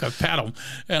 You could pat them.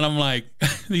 And I'm like,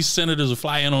 these senators will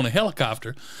fly in on a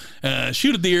helicopter,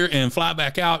 shoot a deer and fly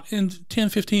back out in 10,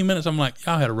 15 minutes. I'm like,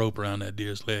 y'all had a rope around that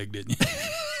deer's leg, didn't you?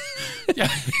 Yeah.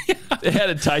 They had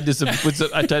it tied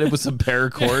to I tied it with some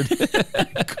paracord.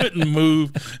 Couldn't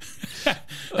move.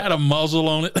 Had a muzzle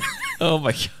on it. Oh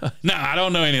my God. No, I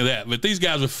don't know any of that. But these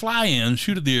guys would fly in,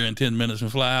 shoot a deer in 10 minutes,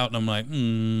 and fly out. And I'm like,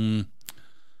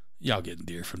 y'all getting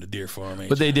deer from the deer farm.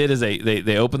 What they did is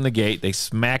they opened the gate, they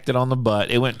smacked it on the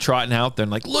butt. It went trotting out there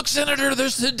and like, look, Senator,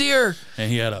 there's the deer. And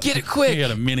he had get it quick. He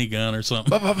had a minigun or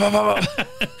something.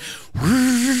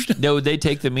 No, would they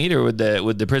take the meat or would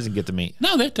the prison get the meat?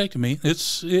 No, they take the meat.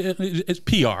 It's PR. It's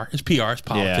PR. It's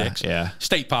politics. Yeah.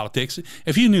 State politics.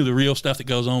 If you knew the real stuff that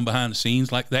goes on behind the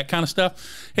scenes, like that kind of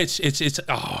stuff, it's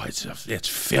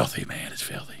filthy, man. It's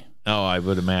filthy. Oh, I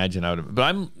would imagine.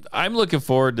 But I'm looking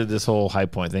forward to this whole High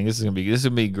Point thing. This is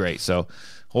gonna be great. So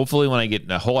hopefully when I get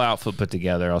the whole outfit put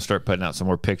together, I'll start putting out some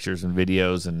more pictures and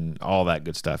videos and all that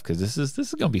good stuff because this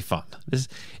is gonna be fun. And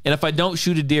if I don't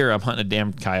shoot a deer, I'm hunting a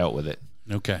damn coyote with it.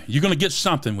 Okay, you're gonna get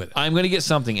something with it. I'm gonna get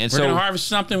something, and we're gonna harvest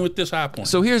something with this High Point.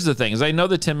 So here's the thing: is I know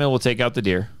the 10 mil will take out the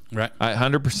deer. Right.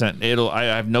 100%. I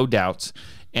have no doubts,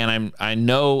 and I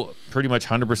know pretty much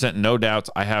 100% no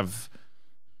doubts.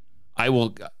 I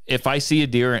will, if I see a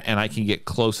deer and I can get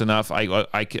close enough,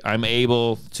 I'm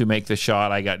able to make the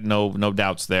shot. I got no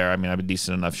doubts there. I mean, I'm a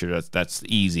decent enough shooter. That's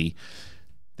easy.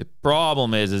 The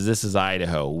problem is this is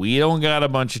Idaho. We don't got a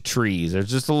bunch of trees. There's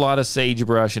just a lot of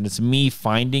sagebrush, and it's me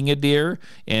finding a deer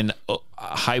in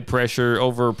high pressure,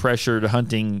 over pressured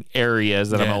hunting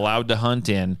areas that I'm allowed to hunt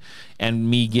in, and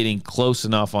me getting close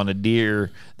enough on a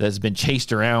deer that's been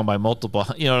chased around by multiple,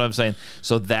 you know what I'm saying?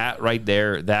 So that right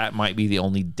there, that might be the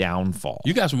only downfall.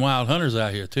 You got some wild hunters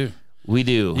out here too. We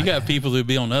do. You got people who'd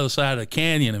be on the other side of the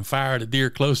canyon and fire at a deer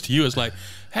close to you. It's like,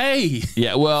 hey,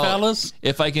 fellas,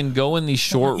 if I can go in these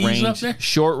short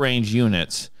range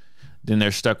units, then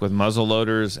they're stuck with muzzle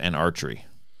loaders and archery.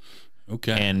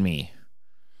 Okay. And me.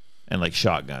 And like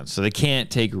shotguns. So they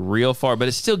can't take real far, but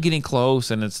it's still getting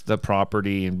close, and it's the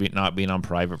property and not being on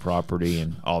private property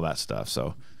and all that stuff.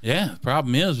 So yeah, the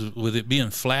problem is with it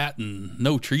being flat and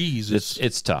no trees,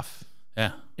 it's tough.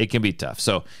 Yeah. It can be tough.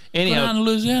 So anyhow, go down to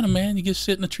Louisiana, man. You just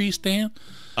sit in a tree stand.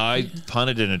 I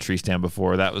hunted in a tree stand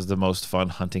before. That was the most fun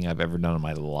hunting I've ever done in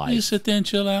my life. You just sit there and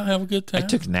chill out, have a good time. I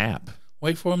took a nap.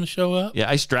 Wait for them to show up. Yeah,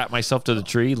 I strapped myself to the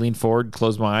tree, lean forward,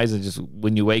 close my eyes, and just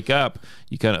when you wake up,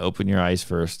 you kind of open your eyes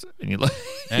first, and you look.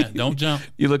 Yeah, don't jump.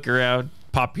 You look around,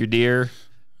 pop your deer.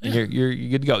 And you're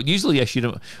good to go. Usually I shoot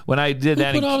them when I did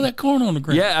that. Put all that corn on the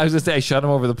ground. Yeah, I was gonna say I shot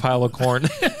him over the pile of corn.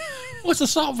 What's the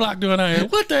salt block doing out here?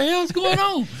 What the hell's going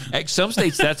on? At some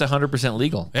states, that's 100%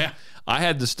 legal. Yeah. I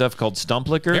had this stuff called stump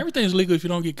liquor. Everything's legal if you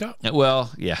don't get caught.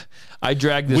 Well, yeah. I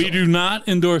dragged this. We do not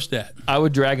endorse that. I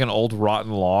would drag an old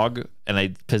rotten log and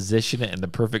I position it in the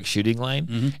perfect shooting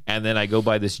lane. And then I go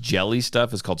buy this jelly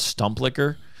stuff. It's called stump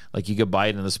liquor. Like you could buy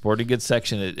it in the sporting goods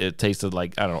section. It tasted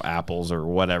like, I don't know, apples or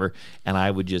whatever. And I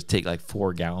would just take like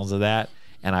 4 gallons of that.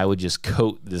 And I would just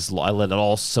coat this. I let it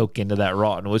all soak into that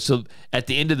rotten wood. So at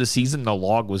the end of the season, the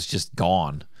log was just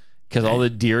gone because all the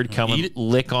deer would come and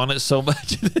lick on it so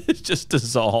much it just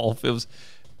dissolved. It was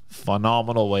a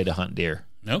phenomenal way to hunt deer.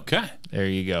 Okay, there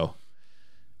you go.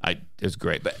 It was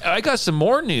great. But I got some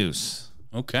more news.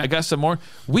 Okay, I got some more.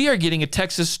 We are getting a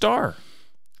Texas Star.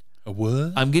 A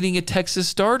what? I'm getting a Texas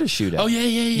Star to shoot at. Oh yeah.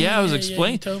 Yeah, I was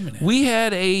explaining. You told me that. We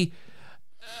had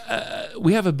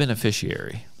we have a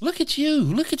beneficiary. Look at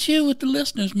you with the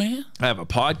listeners, man. I have a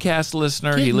podcast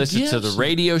listener. He listens to the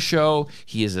radio show.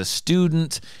 He is a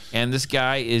student, and this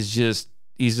guy is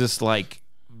he's just like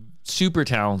super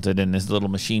talented in this little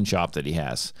machine shop that he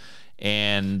has.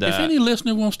 And if any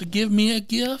listener wants to give me a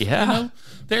gift,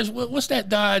 there's what's that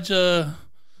Dodge,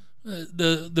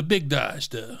 the big Dodge,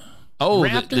 Oh,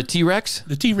 Raptor? the T-Rex?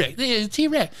 The T-Rex. Yeah, the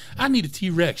T-Rex. I need a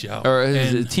T-Rex, y'all. Or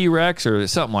is And- it T-Rex or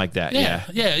something like that? yeah.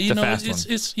 You It's a know, fast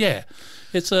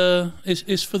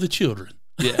it's for the children.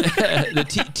 Yeah. The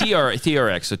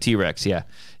TRX, so T-Rex, yeah.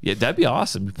 Yeah, that'd be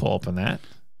awesome. You pull up on that.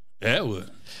 Yeah, it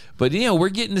would. But, we're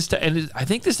getting this, and I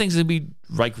think this thing's going to be,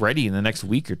 like, ready in the next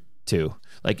week or two.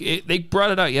 Like, they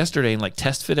brought it out yesterday and, like,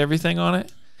 test fit everything on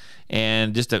it.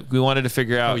 And we wanted to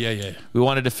figure out. Oh, yeah. We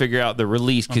wanted to figure out the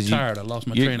release I'm because tired. I lost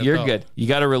my train of thought. You're good. You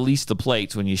got to release the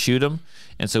plates when you shoot them,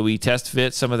 and so we test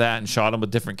fit some of that and shot them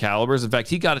with different calibers. In fact,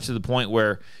 he got it to the point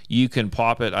where you can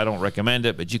pop it. I don't recommend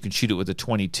it, but you can shoot it with a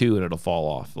 22 and it'll fall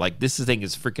off. Like this thing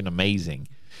is freaking amazing.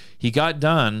 He got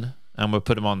done. I'm gonna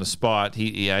put him on the spot.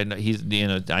 I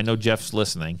know Jeff's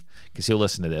listening because he'll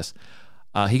listen to this.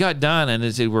 He got done and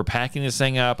as we're packing this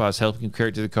thing up, I was helping him carry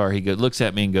it to the car. He looks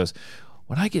at me and goes,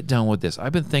 "When I get done with this,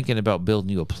 I've been thinking about building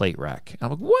you a plate rack." I'm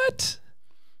like, "What?"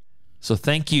 So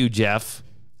thank you, Jeff.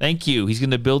 Thank you. He's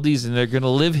going to build these and they're going to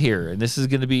live here. And this is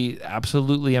going to be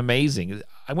absolutely amazing.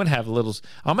 I'm going to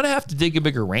have to dig a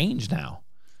bigger range now.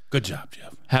 Good job,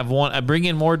 Jeff. I bring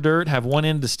in more dirt, have one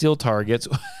end to steel targets.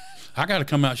 I got to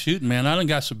come out shooting, man. I done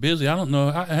got so busy. I don't know.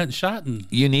 I hadn't shot in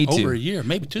You need to. over a year,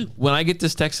 maybe 2. When I get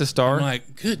this Texas Star, I'm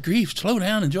like, good grief, slow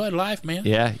down, enjoy life, man.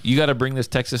 yeah, you got to bring this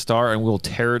Texas Star and we'll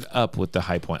tear it up with the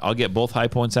high point. I'll get both high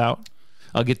points out.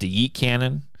 I'll get the Yeet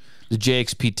cannon, the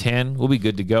JXP-10. We'll be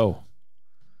good to go.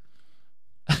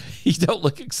 You don't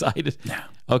look excited. No.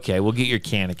 Okay, we'll get your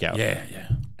Canic out. Yeah.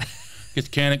 Get the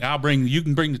Canic. You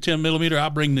can bring the 10 millimeter. I'll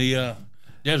bring the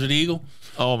Desert Eagle.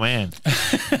 Oh, man.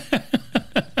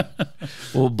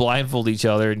 We'll blindfold each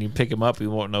other and you pick them up.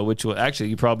 You won't know which one. Actually,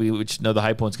 you probably know the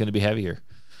high point's going to be heavier.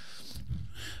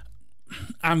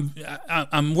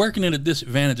 I'm working at a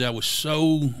disadvantage. I was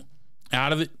so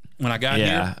out of it when I got here.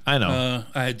 Yeah, I know.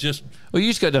 I had just Well, you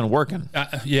just got done working.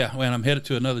 when I'm headed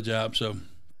to another job, so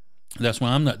that's why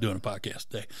I'm not doing a podcast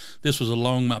today. This was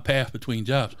along my path between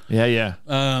jobs. Yeah.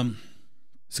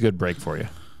 It's a good break for you.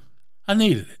 I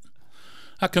needed it.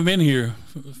 I come in here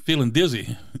feeling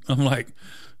dizzy. I'm like,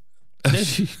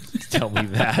 Tell me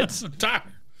that. I'm tired.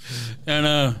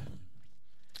 And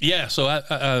so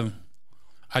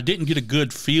I didn't get a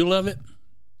good feel of it.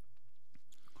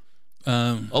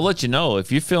 I'll let you know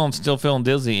if you're still feeling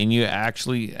dizzy and you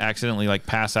actually accidentally like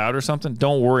pass out or something.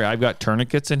 Don't worry, I've got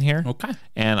tourniquets in here. Okay.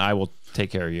 And I will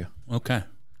take care of you. Okay.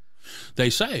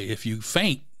 They say if you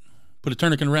faint, put a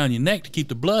tourniquet around your neck to keep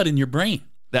the blood in your brain.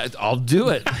 I'll do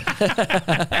it.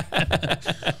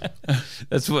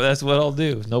 That's what I'll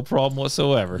do. No problem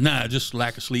whatsoever. Nah, just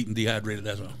lack of sleep and dehydrated.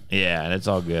 That's all. Yeah, and it's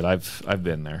all good. I've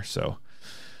been there. So,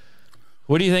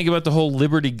 what do you think about the whole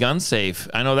Liberty gun safe?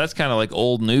 I know that's kind of like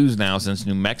old news now since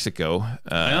New Mexico.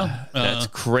 That's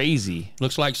crazy.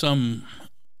 Looks like some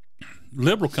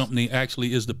liberal company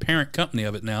actually is the parent company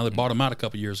of it now. They bought them out a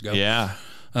couple years ago. Yeah.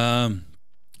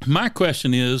 My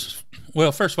question is,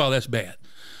 well, first of all, that's bad.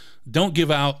 Don't give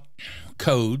out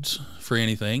codes for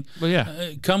anything. Well,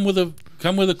 yeah. Come with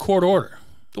a court order.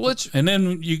 And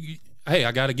then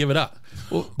I got to give it up.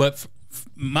 But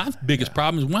my biggest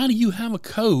problem is, why do you have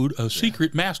a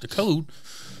secret master code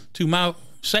to my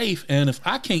safe? And if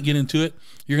I can't get into it,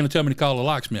 you're going to tell me to call a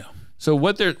locksmith. So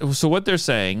what they're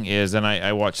saying is, and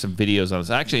I watched some videos on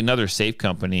this. Actually, another safe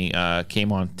company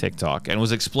came on TikTok and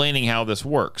was explaining how this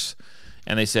works.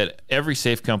 And they said every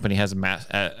safe company has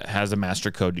a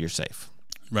master code to your safe.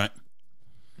 Right.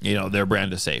 Their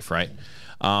brand of safe, right?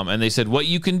 And they said what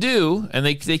you can do, and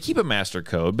they keep a master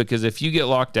code because if you get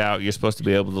locked out, you're supposed to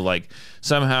be able to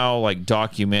somehow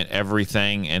document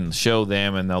everything and show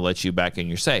them, and they'll let you back in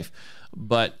your safe.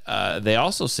 But they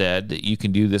also said that you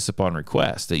can do this upon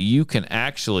request, that you can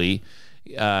actually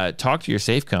talk to your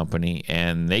safe company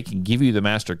and they can give you the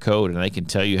master code and they can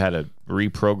tell you how to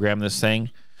reprogram this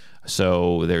thing.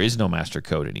 So there is no master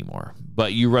code anymore.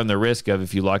 But you run the risk of,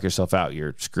 if you lock yourself out,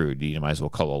 you're screwed. You might as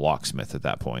well call a locksmith at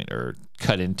that point or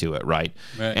cut into it, right?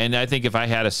 And I think if I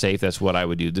had a safe, that's what I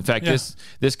would do. In fact,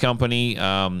 this company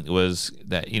was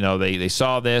that, they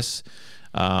saw this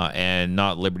and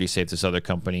not Liberty Safe, this other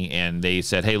company, and they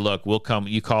said, hey, look, we'll come,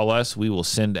 you call us, we will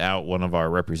send out one of our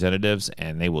representatives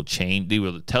and they will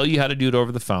tell you how to do it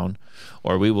over the phone,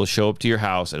 or we will show up to your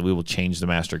house and we will change the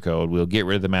master code. We'll get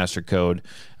rid of the master code.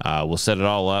 We'll set it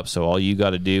all up. So all you got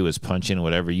to do is punch in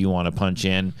whatever you want to punch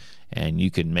in, and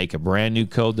you can make a brand new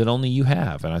code that only you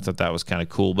have. And I thought that was kind of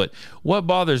cool. But what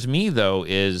bothers me, though,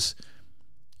 is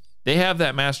they have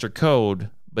that master code,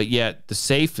 but yet the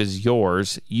safe is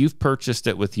yours. You've purchased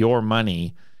it with your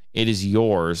money. It is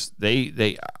yours.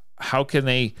 How can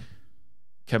they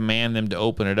command them to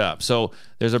open it up. So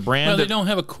there's a brand. Well, they don't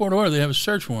have a court order; they have a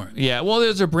search warrant. Yeah, well,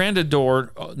 there's a branded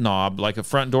door knob, like a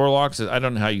front door lock. I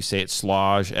don't know how you say it.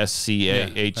 Slage,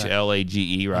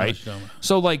 SCHLAGE, right?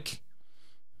 So, like,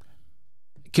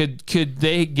 could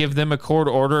they give them a court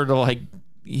order to, like,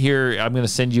 here, I'm going to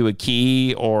send you a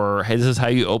key, or hey, this is how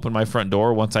you open my front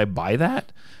door once I buy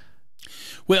that?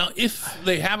 Well, if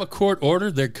they have a court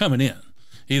order, they're coming in,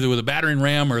 either with a battering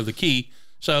ram or the key.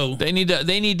 So they need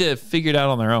to figure it out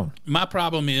on their own. My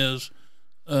problem is,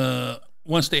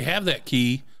 once they have that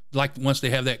key, like once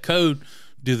they have that code,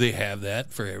 do they have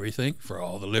that for everything, for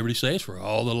all the Liberty safes, for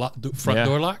all the front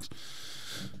door locks?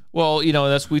 Well,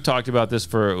 we talked about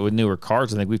this with newer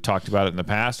cars. I think we've talked about it in the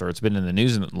past, or it's been in the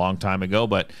news a long time ago.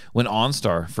 But when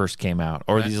OnStar first came out,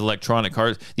 or these electronic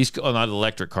cars, not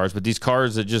electric cars, but these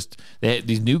cars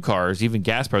these new cars, even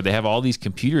gas powered, they have all these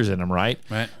computers in them, right?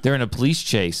 Right. They're in a police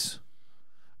chase,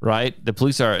 right? The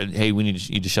police are, hey, we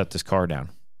need to shut this car down.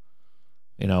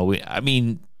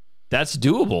 That's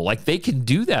doable. Like, they can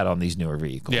do that on these newer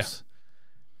vehicles. Yeah.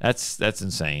 That's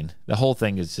insane. The whole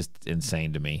thing is just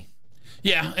insane to me.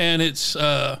 Yeah, and it's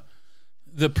the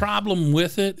problem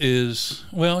with it is,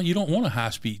 well, you don't want a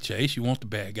high-speed chase. You want the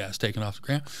bad guys taken off the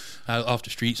ground, off the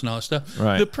streets and all that stuff.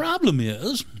 Right. The problem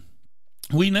is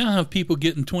we now have people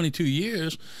getting 22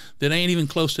 years that ain't even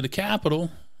close to the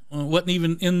Capitol, wasn't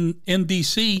even in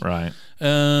D.C. Right.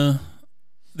 They're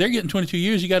getting 22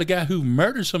 years. You got a guy who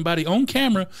murdered somebody on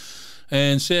camera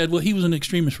and said, well, he was an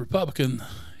extremist Republican.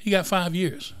 He got 5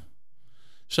 years.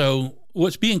 So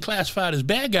what's being classified as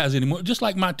bad guys anymore, just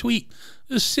like my tweet,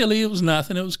 it was silly. It was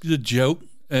nothing. It was a joke,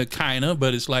 kind of,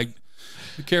 but it's like,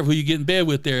 be careful who you get in bed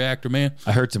with there, actor man.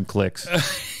 I heard some clicks.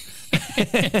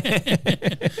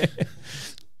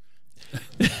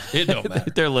 It don't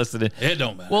matter. They're listening. It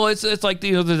don't matter. Well, it's like,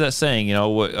 there's that saying,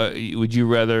 would you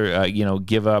rather,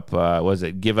 give up,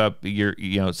 give up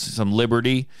your, some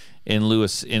liberty in lieu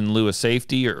of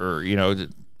safety, or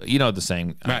the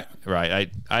saying, right? Right.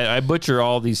 I butcher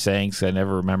all these sayings. I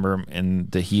never remember them in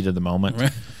the heat of the moment.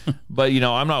 Right. But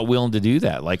I'm not willing to do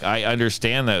that. Like, I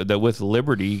understand that with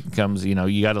liberty comes,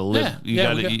 you got to live. You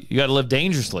got to live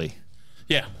dangerously.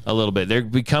 Yeah. A little bit. There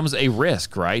becomes a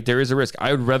risk, right? There is a risk.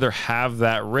 I would rather have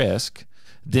that risk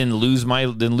than lose my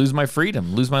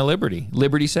freedom, lose my liberty.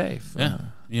 Liberty safe. Yeah.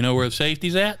 You know where the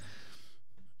safety's at?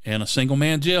 In a single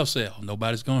man jail cell.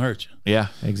 Nobody's gonna hurt you. Yeah,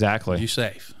 exactly. You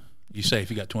safe. You safe.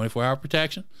 You got 24-hour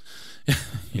protection.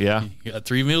 Yeah. You got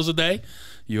 3 meals a day.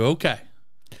 You okay.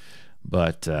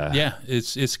 But yeah,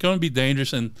 it's going to be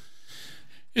dangerous, and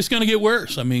it's going to get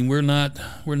worse. I mean, we're not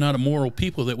a moral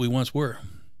people that we once were.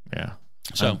 Yeah.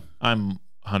 So I'm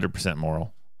 100%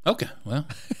 moral. Okay. Well,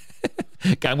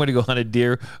 I'm going to go hunt a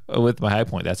deer with my high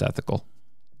point. That's ethical.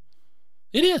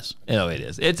 it is. No, it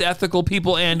is. It's ethical,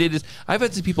 people, and it is. I've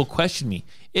had some people question me.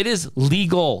 It is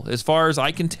legal, as far as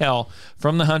I can tell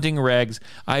from the hunting regs.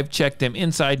 I've checked them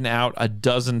inside and out a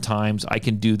dozen times. I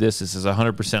can do this. This is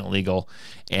 100% legal.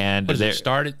 And What does it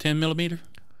start at 10 millimeter?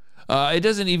 It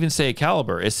doesn't even say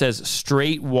caliber. It says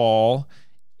straight wall.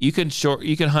 You can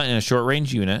hunt in a short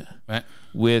range unit, right,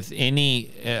 with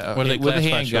any what do they with a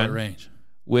classify handgun. short range?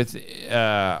 With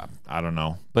I don't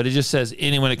know, but it just says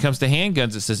any. When it comes to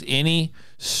handguns, it says any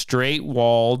straight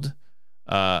walled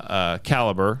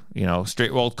caliber,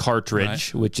 straight walled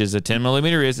cartridge, right, which is a 10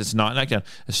 millimeter. It's not knockdown.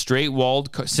 A straight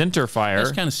walled center fire.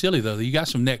 That's kind of silly though. You got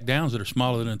some neck downs that are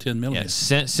smaller than a 10 millimeter.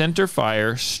 Yeah, center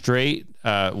fire straight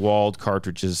walled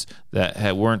cartridges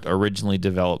that weren't originally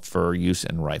developed for use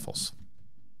in rifles.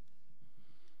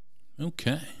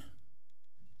 Okay.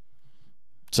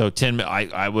 So 10,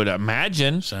 I would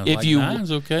imagine. Sounds if like you,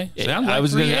 nine's okay. Sounds like I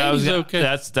was gonna, okay.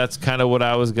 That's kind of what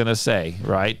I was gonna say,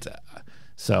 right?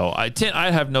 So I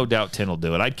have no doubt 10 will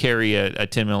do it. I'd carry a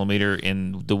 10 millimeter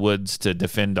in the woods to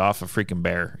defend off a freaking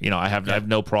bear. I have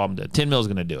no problem. 10 mil is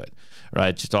gonna do it, right?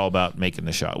 It's just all about making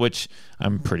the shot, which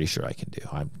I'm pretty sure I can do.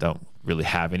 I don't really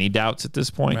have any doubts at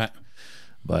this point. Right.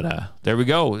 But there we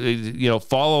go.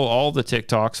 Follow all the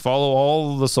TikToks, follow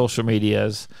all the social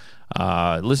medias,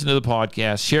 listen to the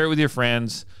podcast, share it with your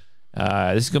friends.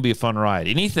 This is going to be a fun ride.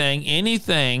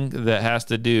 Anything that has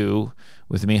to do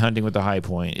with me hunting with the high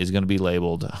point is going to be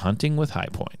labeled hunting with high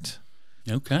point.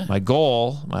 Okay. My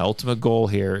ultimate goal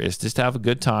here is just to have a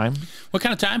good time. What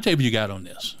kind of timetable you got on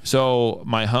this? So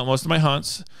most of my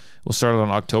hunts will start on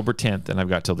October 10th, and I've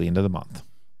got till the end of the month.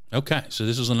 Okay. So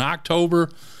this is an October.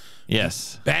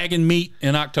 Yes. Bag and meat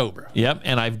in October. Yep,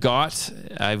 and I've got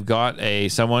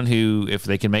someone who, if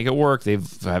they can make it work, they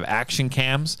have action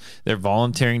cams. They're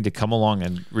volunteering to come along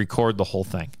and record the whole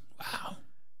thing. Wow.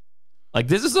 Like,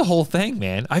 this is the whole thing,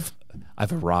 man. I've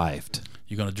arrived.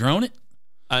 You going to drone it?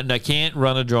 And I can't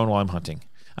run a drone while I'm hunting.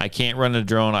 I can't run a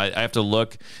drone. I have to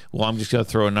look. Well, I'm just going to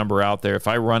throw a number out there. If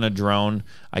I run a drone,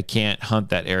 I can't hunt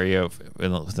that area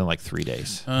within like 3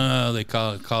 days. They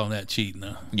calling that cheating,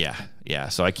 though. Yeah.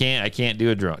 So I can't do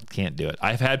a drone. Can't do it.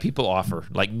 I've had people offer,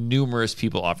 like numerous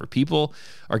people offer. People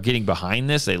are getting behind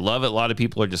this. They love it. A lot of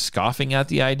people are just scoffing at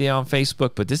the idea on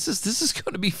Facebook. But this is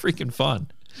going to be freaking fun.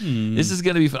 This is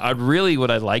going to be fun. What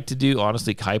I'd like to do,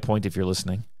 honestly, High Point, if you're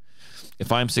listening,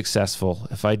 if I'm successful,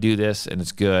 if I do this and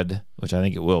it's good, which I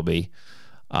think it will be,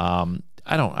 I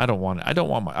want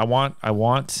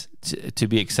to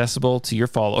be accessible to your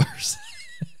followers.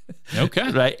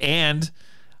 Okay. Right. And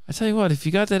I tell you what, if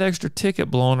you got that extra ticket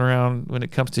blowing around when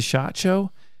it comes to SHOT Show,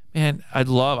 man, I'd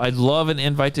love an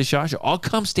invite to SHOT Show. I'll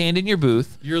come stand in your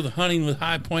booth. You're the hunting with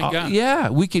High Point guy. Yeah,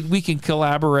 we can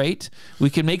collaborate. We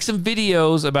can make some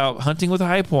videos about hunting with a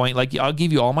High Point. Like, I'll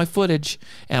give you all my footage,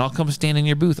 and I'll come stand in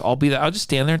your booth. I'll just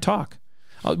stand there and talk.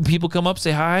 People come up,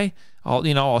 say hi.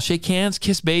 I'll shake hands,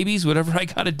 kiss babies, whatever I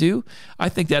got to do. I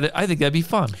think that'd be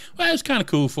fun. Well, it's kind of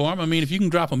cool for him. I mean, if you can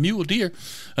drop a mule deer,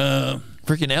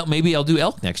 freaking elk. Maybe I'll do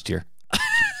elk next year.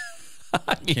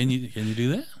 Can you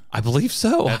do that? I believe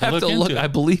so. I have to look. I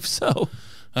believe so.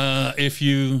 If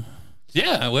you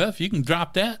can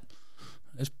drop that,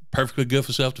 it's perfectly good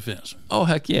for self-defense. Oh,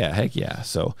 heck yeah.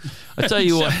 So I tell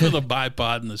you what, with a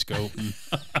bipod and the scope.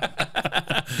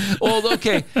 Well,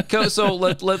 okay. So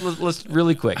let's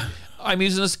really quick. I'm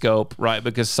using a scope, right?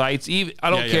 Because sights. I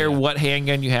don't care what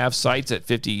handgun you have. Sights at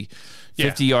 50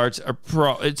 yards are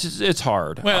it's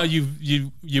hard. Well,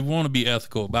 you want to be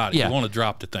ethical about it. Yeah. You want to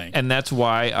drop the thing, and that's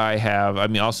why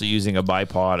I'm also using a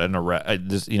bipod and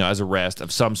as a rest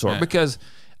of some sort, because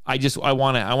I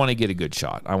want to get a good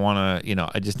shot. I want to,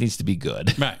 it just needs to be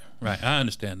good. Right. I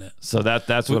understand that. So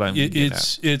that's what I'm.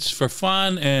 It's for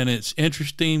fun and it's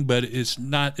interesting, but it's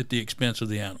not at the expense of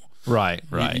the animal. Right.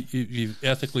 You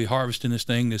ethically harvesting this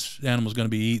thing. This animal's going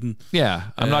to be eaten. Yeah,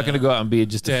 I'm not going to go out and be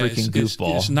just a freaking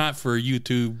goofball. It's not for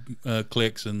YouTube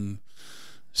clicks and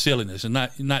silliness, and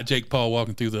not Jake Paul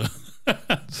walking through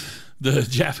the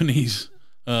Japanese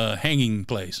hanging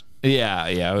place.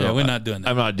 Yeah. We're not doing that.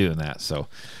 I'm not doing that. So,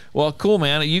 well, cool,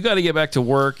 man. You got to get back to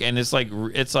work, and it's like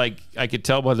I could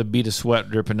tell by the bead of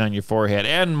sweat dripping down your forehead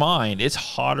and mine. It's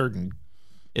hot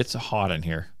in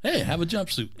here. Hey, have a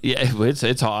jumpsuit. Yeah,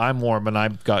 it's hot. I'm warm, and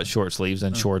I've got short sleeves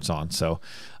and shorts on. So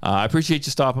I appreciate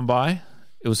you stopping by.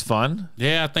 It was fun.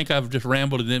 Yeah, I think I've just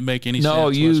rambled. It didn't make any sense. No,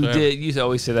 you whatsoever. did. You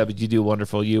always say that, but you do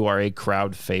wonderful. You are a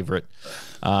crowd favorite.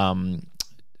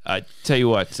 I tell you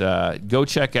what, go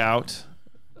check out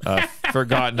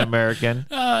Forgotten American.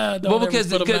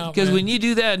 Because when you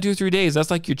do that in 2 or 3 days,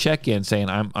 that's like your check-in saying,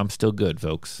 I'm still good,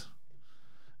 folks.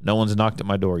 No one's knocked at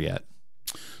my door yet.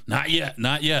 Not yet.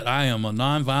 I am a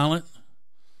nonviolent,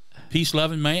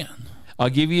 peace-loving man. I'll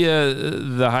give you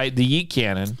the yeet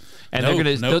cannon, and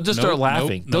they'll just start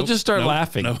laughing. They'll just start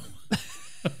laughing. No.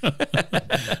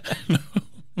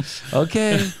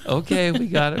 Okay, we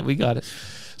got it.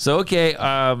 So, okay,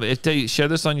 share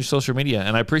this on your social media,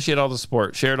 and I appreciate all the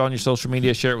support. Share it on your social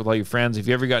media. Share it with all your friends. If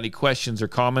you ever got any questions or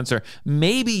comments, or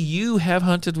maybe you have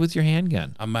hunted with your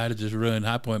handgun. I might have just ruined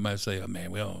High Point. Might say, oh, man,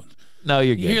 we don't. No,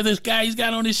 you're good. You hear this guy he's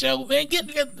got on his show? Man,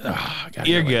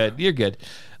 You're good.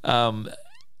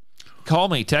 Call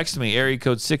me, text me, area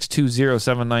code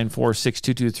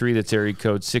 620-794-6223. That's area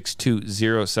code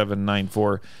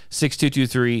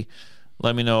 620-794-6223.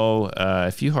 Let me know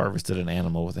if you harvested an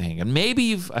animal with a handgun.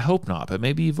 I hope not, but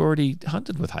maybe you've already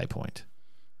hunted with High Point.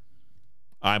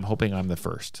 I'm hoping I'm the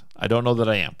first. I don't know that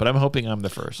I am, but I'm hoping I'm the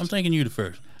first. I'm thinking you the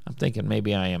first. I'm thinking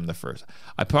maybe I am the first.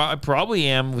 I probably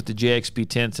am with the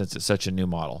JXP-10 since it's such a new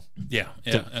model. Yeah.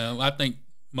 I think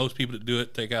most people that do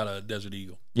it take out a Desert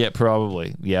Eagle. Yeah,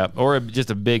 probably. Yeah, or just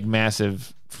a big,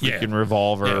 massive freaking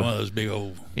revolver. Yeah, one of those big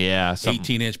old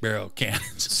 18-inch barrel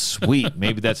cannons. Sweet.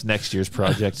 Maybe that's next year's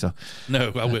project. So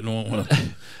no, I wouldn't want one of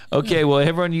them. Okay, well,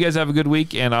 everyone, you guys have a good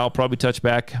week, and I'll probably touch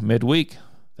back midweek.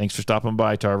 Thanks for stopping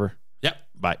by, Tarver. Yep.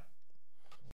 Bye.